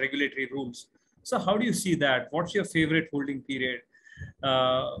holdings and regulatory rules. So how do you see that? What's your favorite holding period?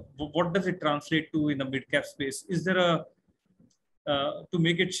 What does it translate to in the mid-cap space? Is there to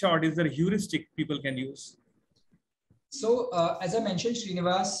make it short, is there a heuristic people can use? So as I mentioned,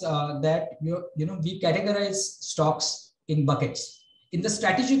 Srinivas, that we categorize stocks in buckets. In the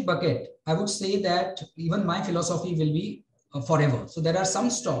strategic bucket, I would say that even my philosophy will be forever. So there are some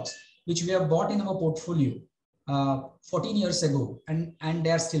stocks which we have bought in our portfolio 14 years ago, and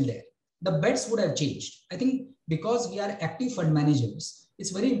they are still there. The bets would have changed. I think because we are active fund managers, it's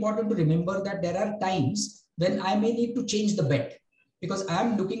very important to remember that there are times when I may need to change the bet, because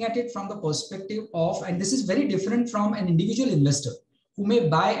I'm looking at it from the perspective of, and this is very different from an individual investor who may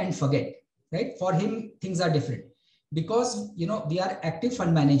buy and forget, right? For him, things are different. Because, we are active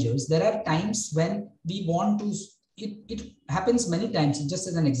fund managers, there are times when we want to, it happens many times, just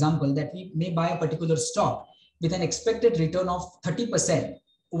as an example, that we may buy a particular stock with an expected return of 30%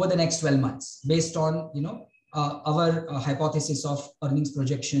 over the next 12 months, based on, our hypothesis of earnings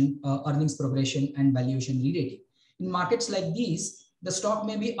projection, earnings progression, and valuation re-rating. In markets like these, the stock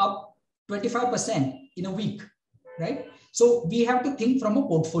may be up 25% in a week, right? So we have to think from a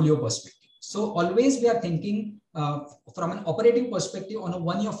portfolio perspective. So always we are thinking from an operating perspective on a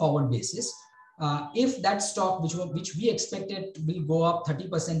 1 year forward basis. If that stock, which we expected will go up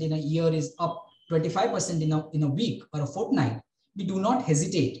 30% in a year, is up 25% in a week or a fortnight, we do not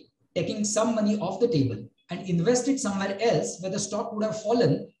hesitate taking some money off the table and invest it somewhere else where the stock would have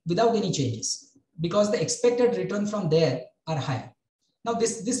fallen without any changes, because the expected return from there are higher. Now,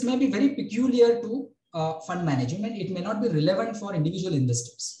 this may be very peculiar to fund management. It may not be relevant for individual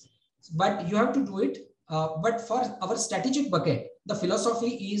investors, but you have to do it. But for our strategic bucket, the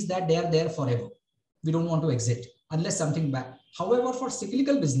philosophy is that they are there forever. We don't want to exit unless something bad. However, for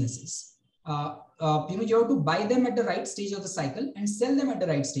cyclical businesses, you have to buy them at the right stage of the cycle and sell them at the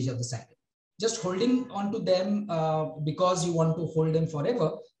right stage of the cycle. Just holding on to them because you want to hold them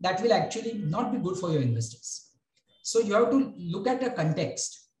forever, that will actually not be good for your investors. So you have to look at the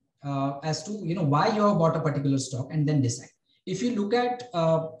context as to why you have bought a particular stock and then decide. If you look at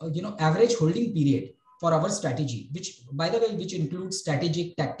average holding period for our strategy, which by the way, which includes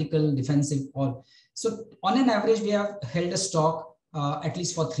strategic, tactical, defensive, all. So on an average, we have held a stock at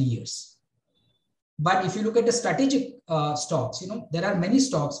least for 3 years. But if you look at the strategic stocks, there are many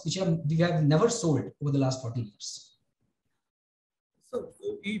stocks which we have never sold over the last 40 years. So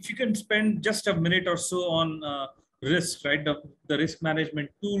if you can spend just a minute or so on risk, right? The risk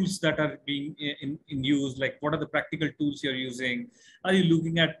management tools that are being in use, like what are the practical tools you're using? Are you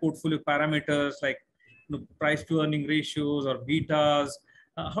looking at portfolio parameters like price to earning ratios or betas?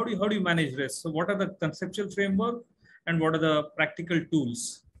 How do you manage risk? So what are the conceptual framework and what are the practical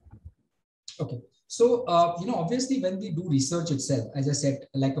tools? Okay. So, obviously when we do research itself, as I said,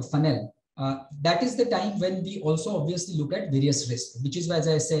 like a funnel, that is the time when we also obviously look at various risks, which is why, as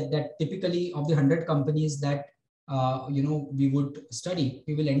I said, that typically of the 100 companies that, we would study,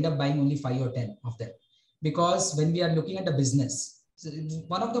 we will end up buying only 5 or 10 of them. Because when we are looking at the business,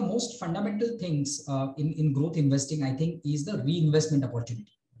 one of the most fundamental things in growth investing, I think, is the reinvestment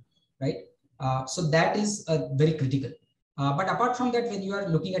opportunity, right? So that is very critical. But apart from that, when you are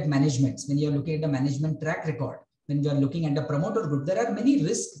looking at managements, when you are looking at the management track record, when you are looking at the promoter group, there are many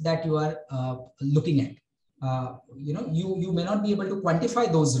risks that you are looking at. You may not be able to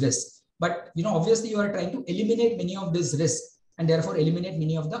quantify those risks, but obviously you are trying to eliminate many of these risks and therefore eliminate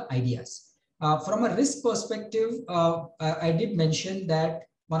many of the ideas. From a risk perspective, I did mention that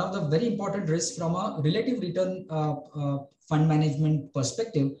one of the very important risks from a relative return fund management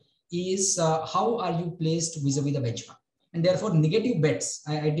perspective is how are you placed vis-a-vis the benchmark. And therefore, negative bets,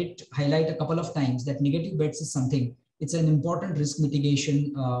 I did highlight a couple of times that negative bets is something, it's an important risk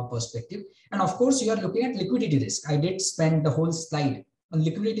mitigation perspective. And of course, you are looking at liquidity risk. I did spend the whole slide on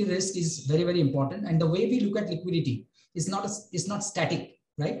liquidity risk is very, very important. And the way we look at liquidity is not static,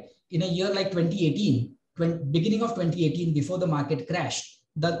 right? In a year like 2018, beginning of 2018, before the market crashed,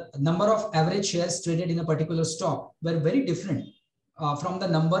 the number of average shares traded in a particular stock were very different from the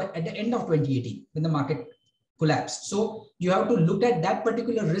number at the end of 2018 when the market collapsed. So you have to look at that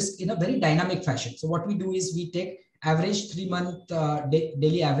particular risk in a very dynamic fashion. So what we do is we take average 3-month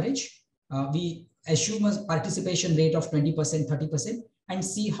daily average. We assume a participation rate of 20%, 30%, and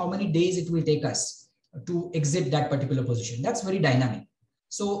see how many days it will take us to exit that particular position. That's very dynamic.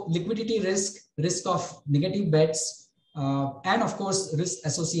 So liquidity risk, risk of negative bets, and of course, risk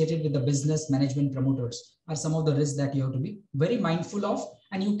associated with the business management promoters are some of the risks that you have to be very mindful of.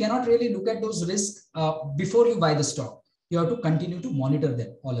 And you cannot really look at those risks before you buy the stock. You have to continue to monitor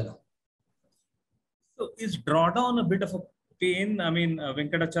them all along. So is drawdown a bit of a pain? I mean,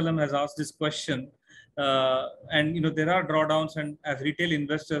 Venkatachalam has asked this question. And there are drawdowns, and as retail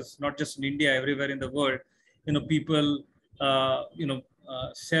investors, not just in India, everywhere in the world, people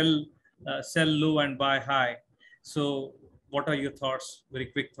sell low and buy high. So what are your thoughts, very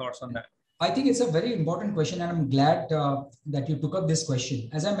quick thoughts on that? I think it's a very important question, and I'm glad that you took up this question.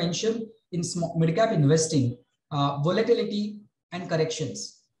 As I mentioned, in mid-cap investing, volatility and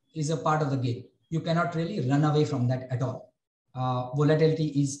corrections is a part of the game. You cannot really run away from that at all. Volatility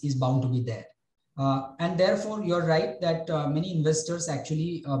is bound to be there. And therefore, you're right that many investors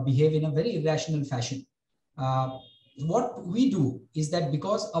actually behave in a very irrational fashion. What we do is that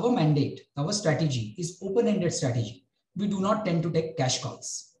because our mandate, our strategy is open-ended strategy, we do not tend to take cash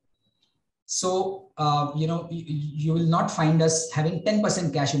calls. So, you will not find us having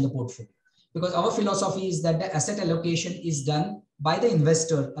 10% cash in the portfolio, because our philosophy is that the asset allocation is done by the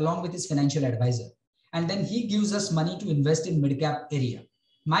investor along with his financial advisor. And then he gives us money to invest in mid-cap area.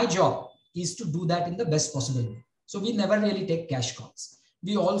 My job is to do that in the best possible way. So we never really take cash calls.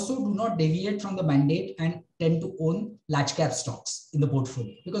 we also do not deviate from the mandate and tend to own large cap stocks in the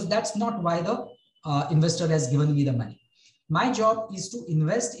portfolio, because that's not why the investor has given me the money. My job is to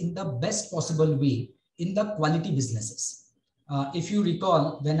invest in the best possible way in the quality businesses. If you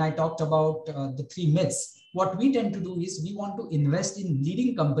recall, when I talked about the 3 myths, what we tend to do is we want to invest in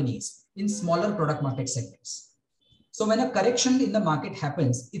leading companies in smaller product market segments. So when a correction in the market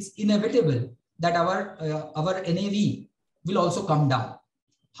happens, it's inevitable that our NAV will also come down.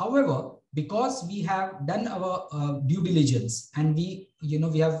 However, because we have done our due diligence and we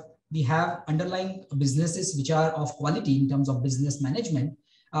have underlying businesses which are of quality in terms of business management,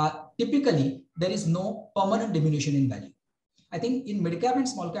 typically there is no permanent diminution in value. I think in mid-cap and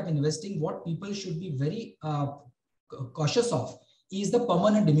small-cap investing, what people should be very cautious of is the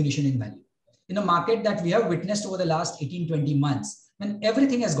permanent diminution in value. In a market that we have witnessed over the last 18-20 months, when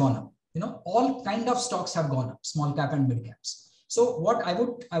everything has gone up, all kind of stocks have gone up, small-cap and mid-caps. So what I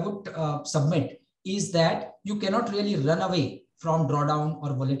would submit is that you cannot really run away from drawdown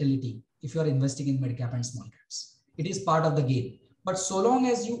or volatility if you are investing in mid-cap and small-caps. It is part of the game. But so long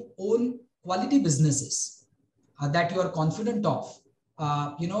as you own quality businesses, that you are confident of,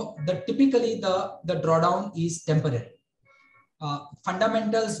 typically the drawdown is temporary.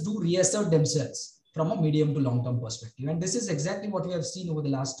 Fundamentals do reassert themselves from a medium to long-term perspective. And this is exactly what we have seen over the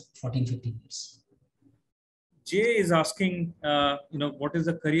last 14, 15 years. Jay is asking, what is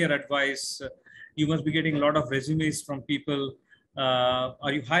the career advice? You must be getting a lot of resumes from people.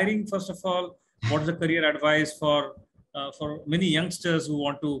 Are you hiring, first of all? What is the career advice for many youngsters who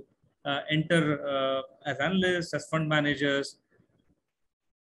want to enter as analysts, as fund managers?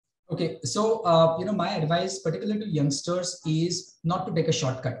 Okay, so my advice, particularly to youngsters, is not to take a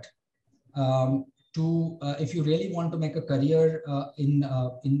shortcut. If you really want to make a career in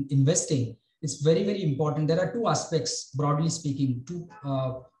investing, it's very, very important. There are 2 aspects, broadly speaking, 2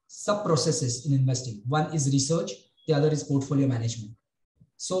 sub processes in investing. One is research, the other is portfolio management.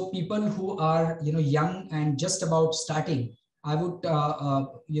 So people who are young and just about starting, I would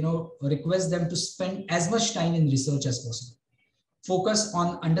request them to spend as much time in research as possible. Focus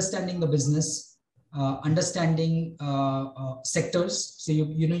on understanding the business, understanding sectors. So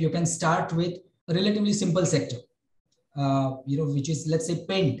you can start with a relatively simple sector, which is, let's say,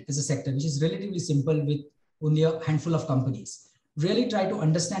 paint as a sector, which is relatively simple with only a handful of companies. Really try to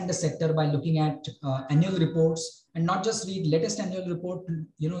understand the sector by looking at annual reports, and not just read latest annual report.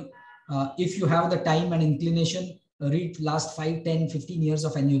 If you have the time and inclination, read last 5, 10, 15 years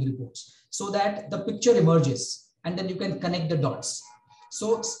of annual reports, so that the picture emerges and then you can connect the dots.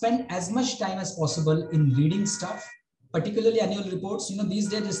 So spend as much time as possible in reading stuff, particularly annual reports. These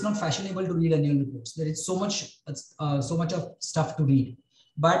days it's not fashionable to read annual reports. There is so much of stuff to read.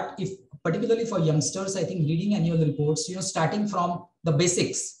 But if particularly for youngsters, I think reading annual reports, starting from the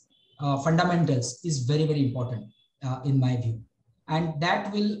basics, fundamentals is very, very important in my view. And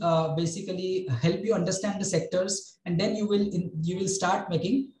that will basically help you understand the sectors, and then you will start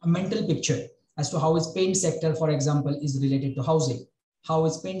making a mental picture as to how is paint sector, for example, is related to housing, how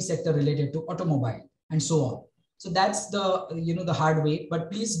is paint sector related to automobile, and so on. So that's the hard way, but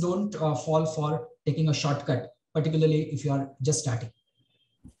please don't fall for taking a shortcut, particularly if you are just starting.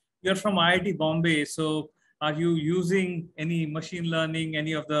 You're from IIT Bombay, so are you using any machine learning,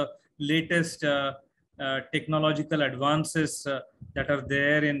 any of the latest technological advances that are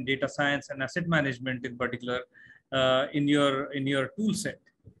there in data science and asset management in particular in your tool set?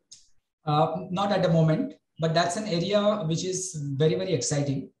 Not at the moment, but that's an area which is very, very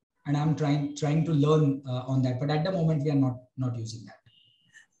exciting, and I'm trying to learn on that. But at the moment, we are not using that.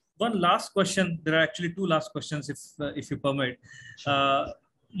 One last question. There are actually 2 last questions, if you permit. Sure.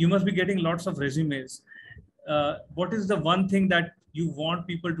 You must be getting lots of resumes. What is the one thing that you want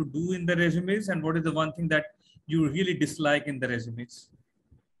people to do in the resumes, and what is the one thing that you really dislike in the resumes?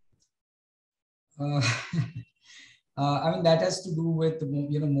 I mean, that has to do with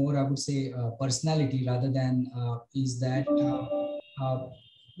more, I would say, personality rather than is that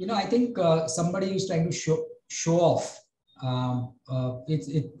I think somebody who's trying to show off,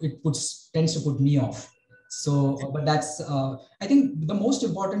 it tends to put me off. So, but that's I think the most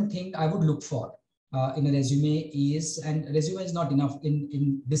important thing I would look for in a resume is, and resume is not enough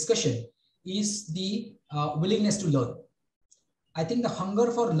in discussion, is the willingness to learn. I think the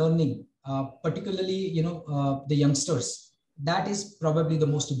hunger for learning, particularly the youngsters, that is probably the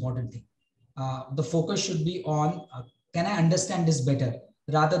most important thing. The focus should be on can I understand this better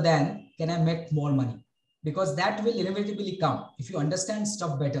rather than can I make more money, because that will inevitably come if you understand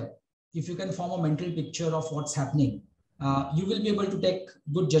stuff better. If you can form a mental picture of what's happening, you will be able to take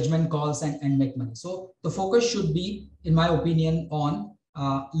good judgment calls and make money. So the focus should be, in my opinion, on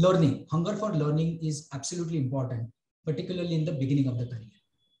learning, hunger for learning is absolutely important, particularly in the beginning of the career.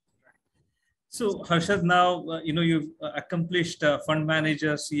 So Harshad, now, you've accomplished fund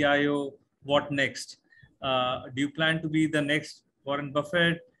manager, CIO, what next? Do you plan to be the next Warren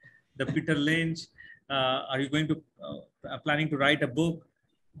Buffett, the Peter Lynch? Are you going to planning to write a book?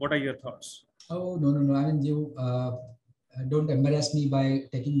 What are your thoughts? Oh, no. I mean, you don't embarrass me by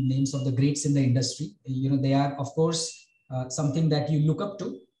taking names of the greats in the industry. They are, of course, something that you look up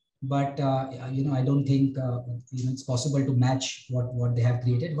to, but, I don't think, it's possible to match what they have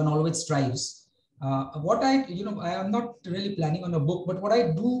created. One always strives. I am not really planning on a book, but what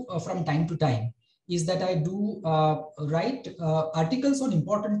I do from time to time is that I do write articles on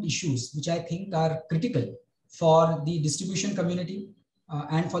important issues, which I think are critical for the distribution community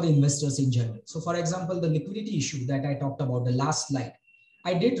and for the investors in general. So for example, the liquidity issue that I talked about, the last slide,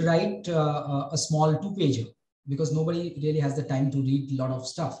 I did write a small 2-pager because nobody really has the time to read a lot of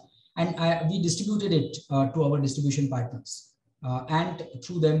stuff. And we distributed it to our distribution partners and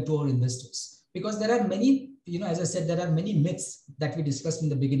through them to our investors. Because there are many, as I said, there are many myths that we discussed in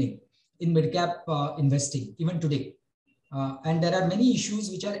the beginning in mid-cap investing, even today. And there are many issues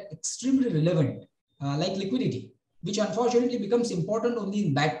which are extremely relevant, like liquidity, which unfortunately becomes important only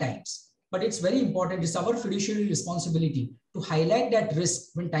in bad times. But it's very important. It's our fiduciary responsibility to highlight that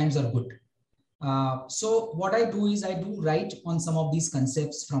risk when times are good. So what I do is I do write on some of these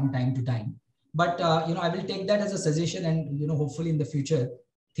concepts from time to time. But, I will take that as a suggestion and, hopefully in the future,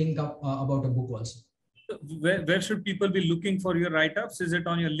 think about a book also. Where should people be looking for your write-ups? Is it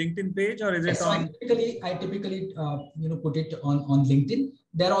on your LinkedIn page or is it on? I typically put it on LinkedIn.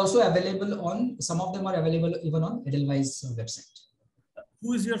 They're also available on, some of them are available even on Edelweiss website.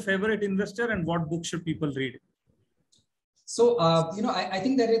 Who is your favorite investor and what book should people read? So, I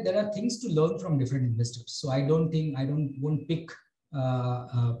think there are things to learn from different investors. So I won't pick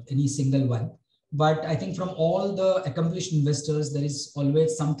any single one. But I think from all the accomplished investors, there is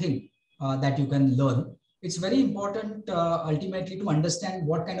always something that you can learn. It's very important ultimately to understand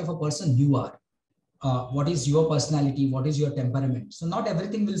what kind of a person you are. What is your personality? What is your temperament? So not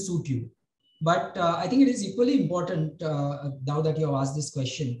everything will suit you. But I think it is equally important, now that you have asked this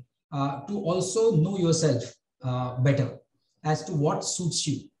question, to also know yourself better as to what suits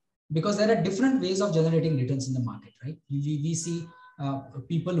you. Because there are different ways of generating returns in the market, right? We see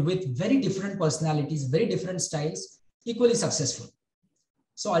people with very different personalities, very different styles, equally successful.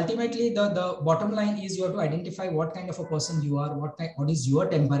 So ultimately, the bottom line is you have to identify what kind of a person you are, what is your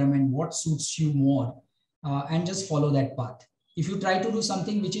temperament, what suits you more, and just follow that path. If you try to do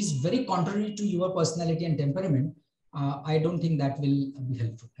something which is very contrary to your personality and temperament, I don't think that will be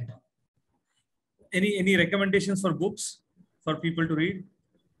helpful at all. Any recommendations for books for people to read?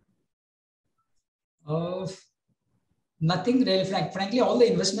 Nothing really. Frankly, all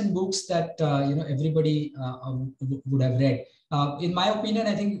the investment books that everybody would have read. In my opinion,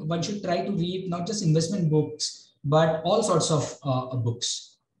 I think one should try to read not just investment books, but all sorts of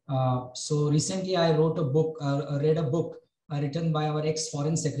books. So recently, I wrote a book, read a book written by our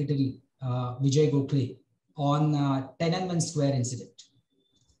ex-Foreign Secretary Vijay Gokhale on Tiananmen Square incident,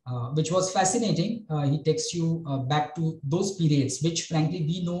 which was fascinating. He takes you back to those periods, which frankly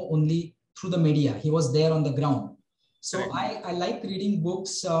we know only through the media. He was there on the ground. So I like reading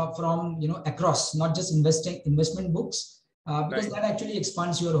books from across, not just investment books, because that actually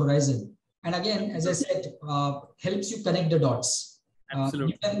expands your horizon. And again, as I said, helps you connect the dots.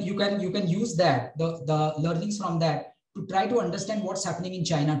 Absolutely. You can use that, the learnings from that, to try to understand what's happening in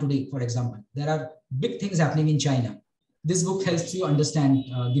China today. For example, there are big things happening in China. This book helps you understand,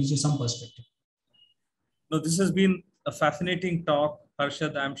 gives you some perspective. No, this has been a fascinating talk,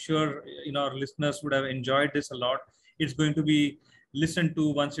 Harshad. I'm sure our listeners would have enjoyed this a lot. It's going to be listened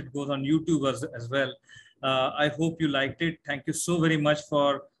to once it goes on YouTube as well. I hope you liked it. Thank you so very much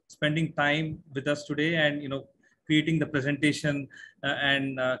for spending time with us today and creating the presentation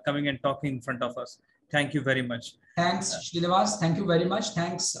and coming and talking in front of us. Thank you very much. Thanks, Srinivas. Thank you very much.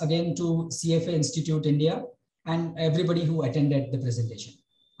 Thanks again to CFA Institute India and everybody who attended the presentation.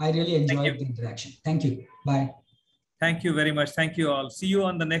 I really enjoyed the interaction. Thank you. Bye. Thank you very much. Thank you all. See you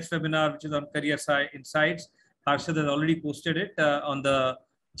on the next webinar, which is on Career Insights. Harshad has already posted it on the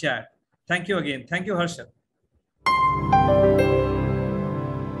chat. Thank you again. Thank you, Harshad.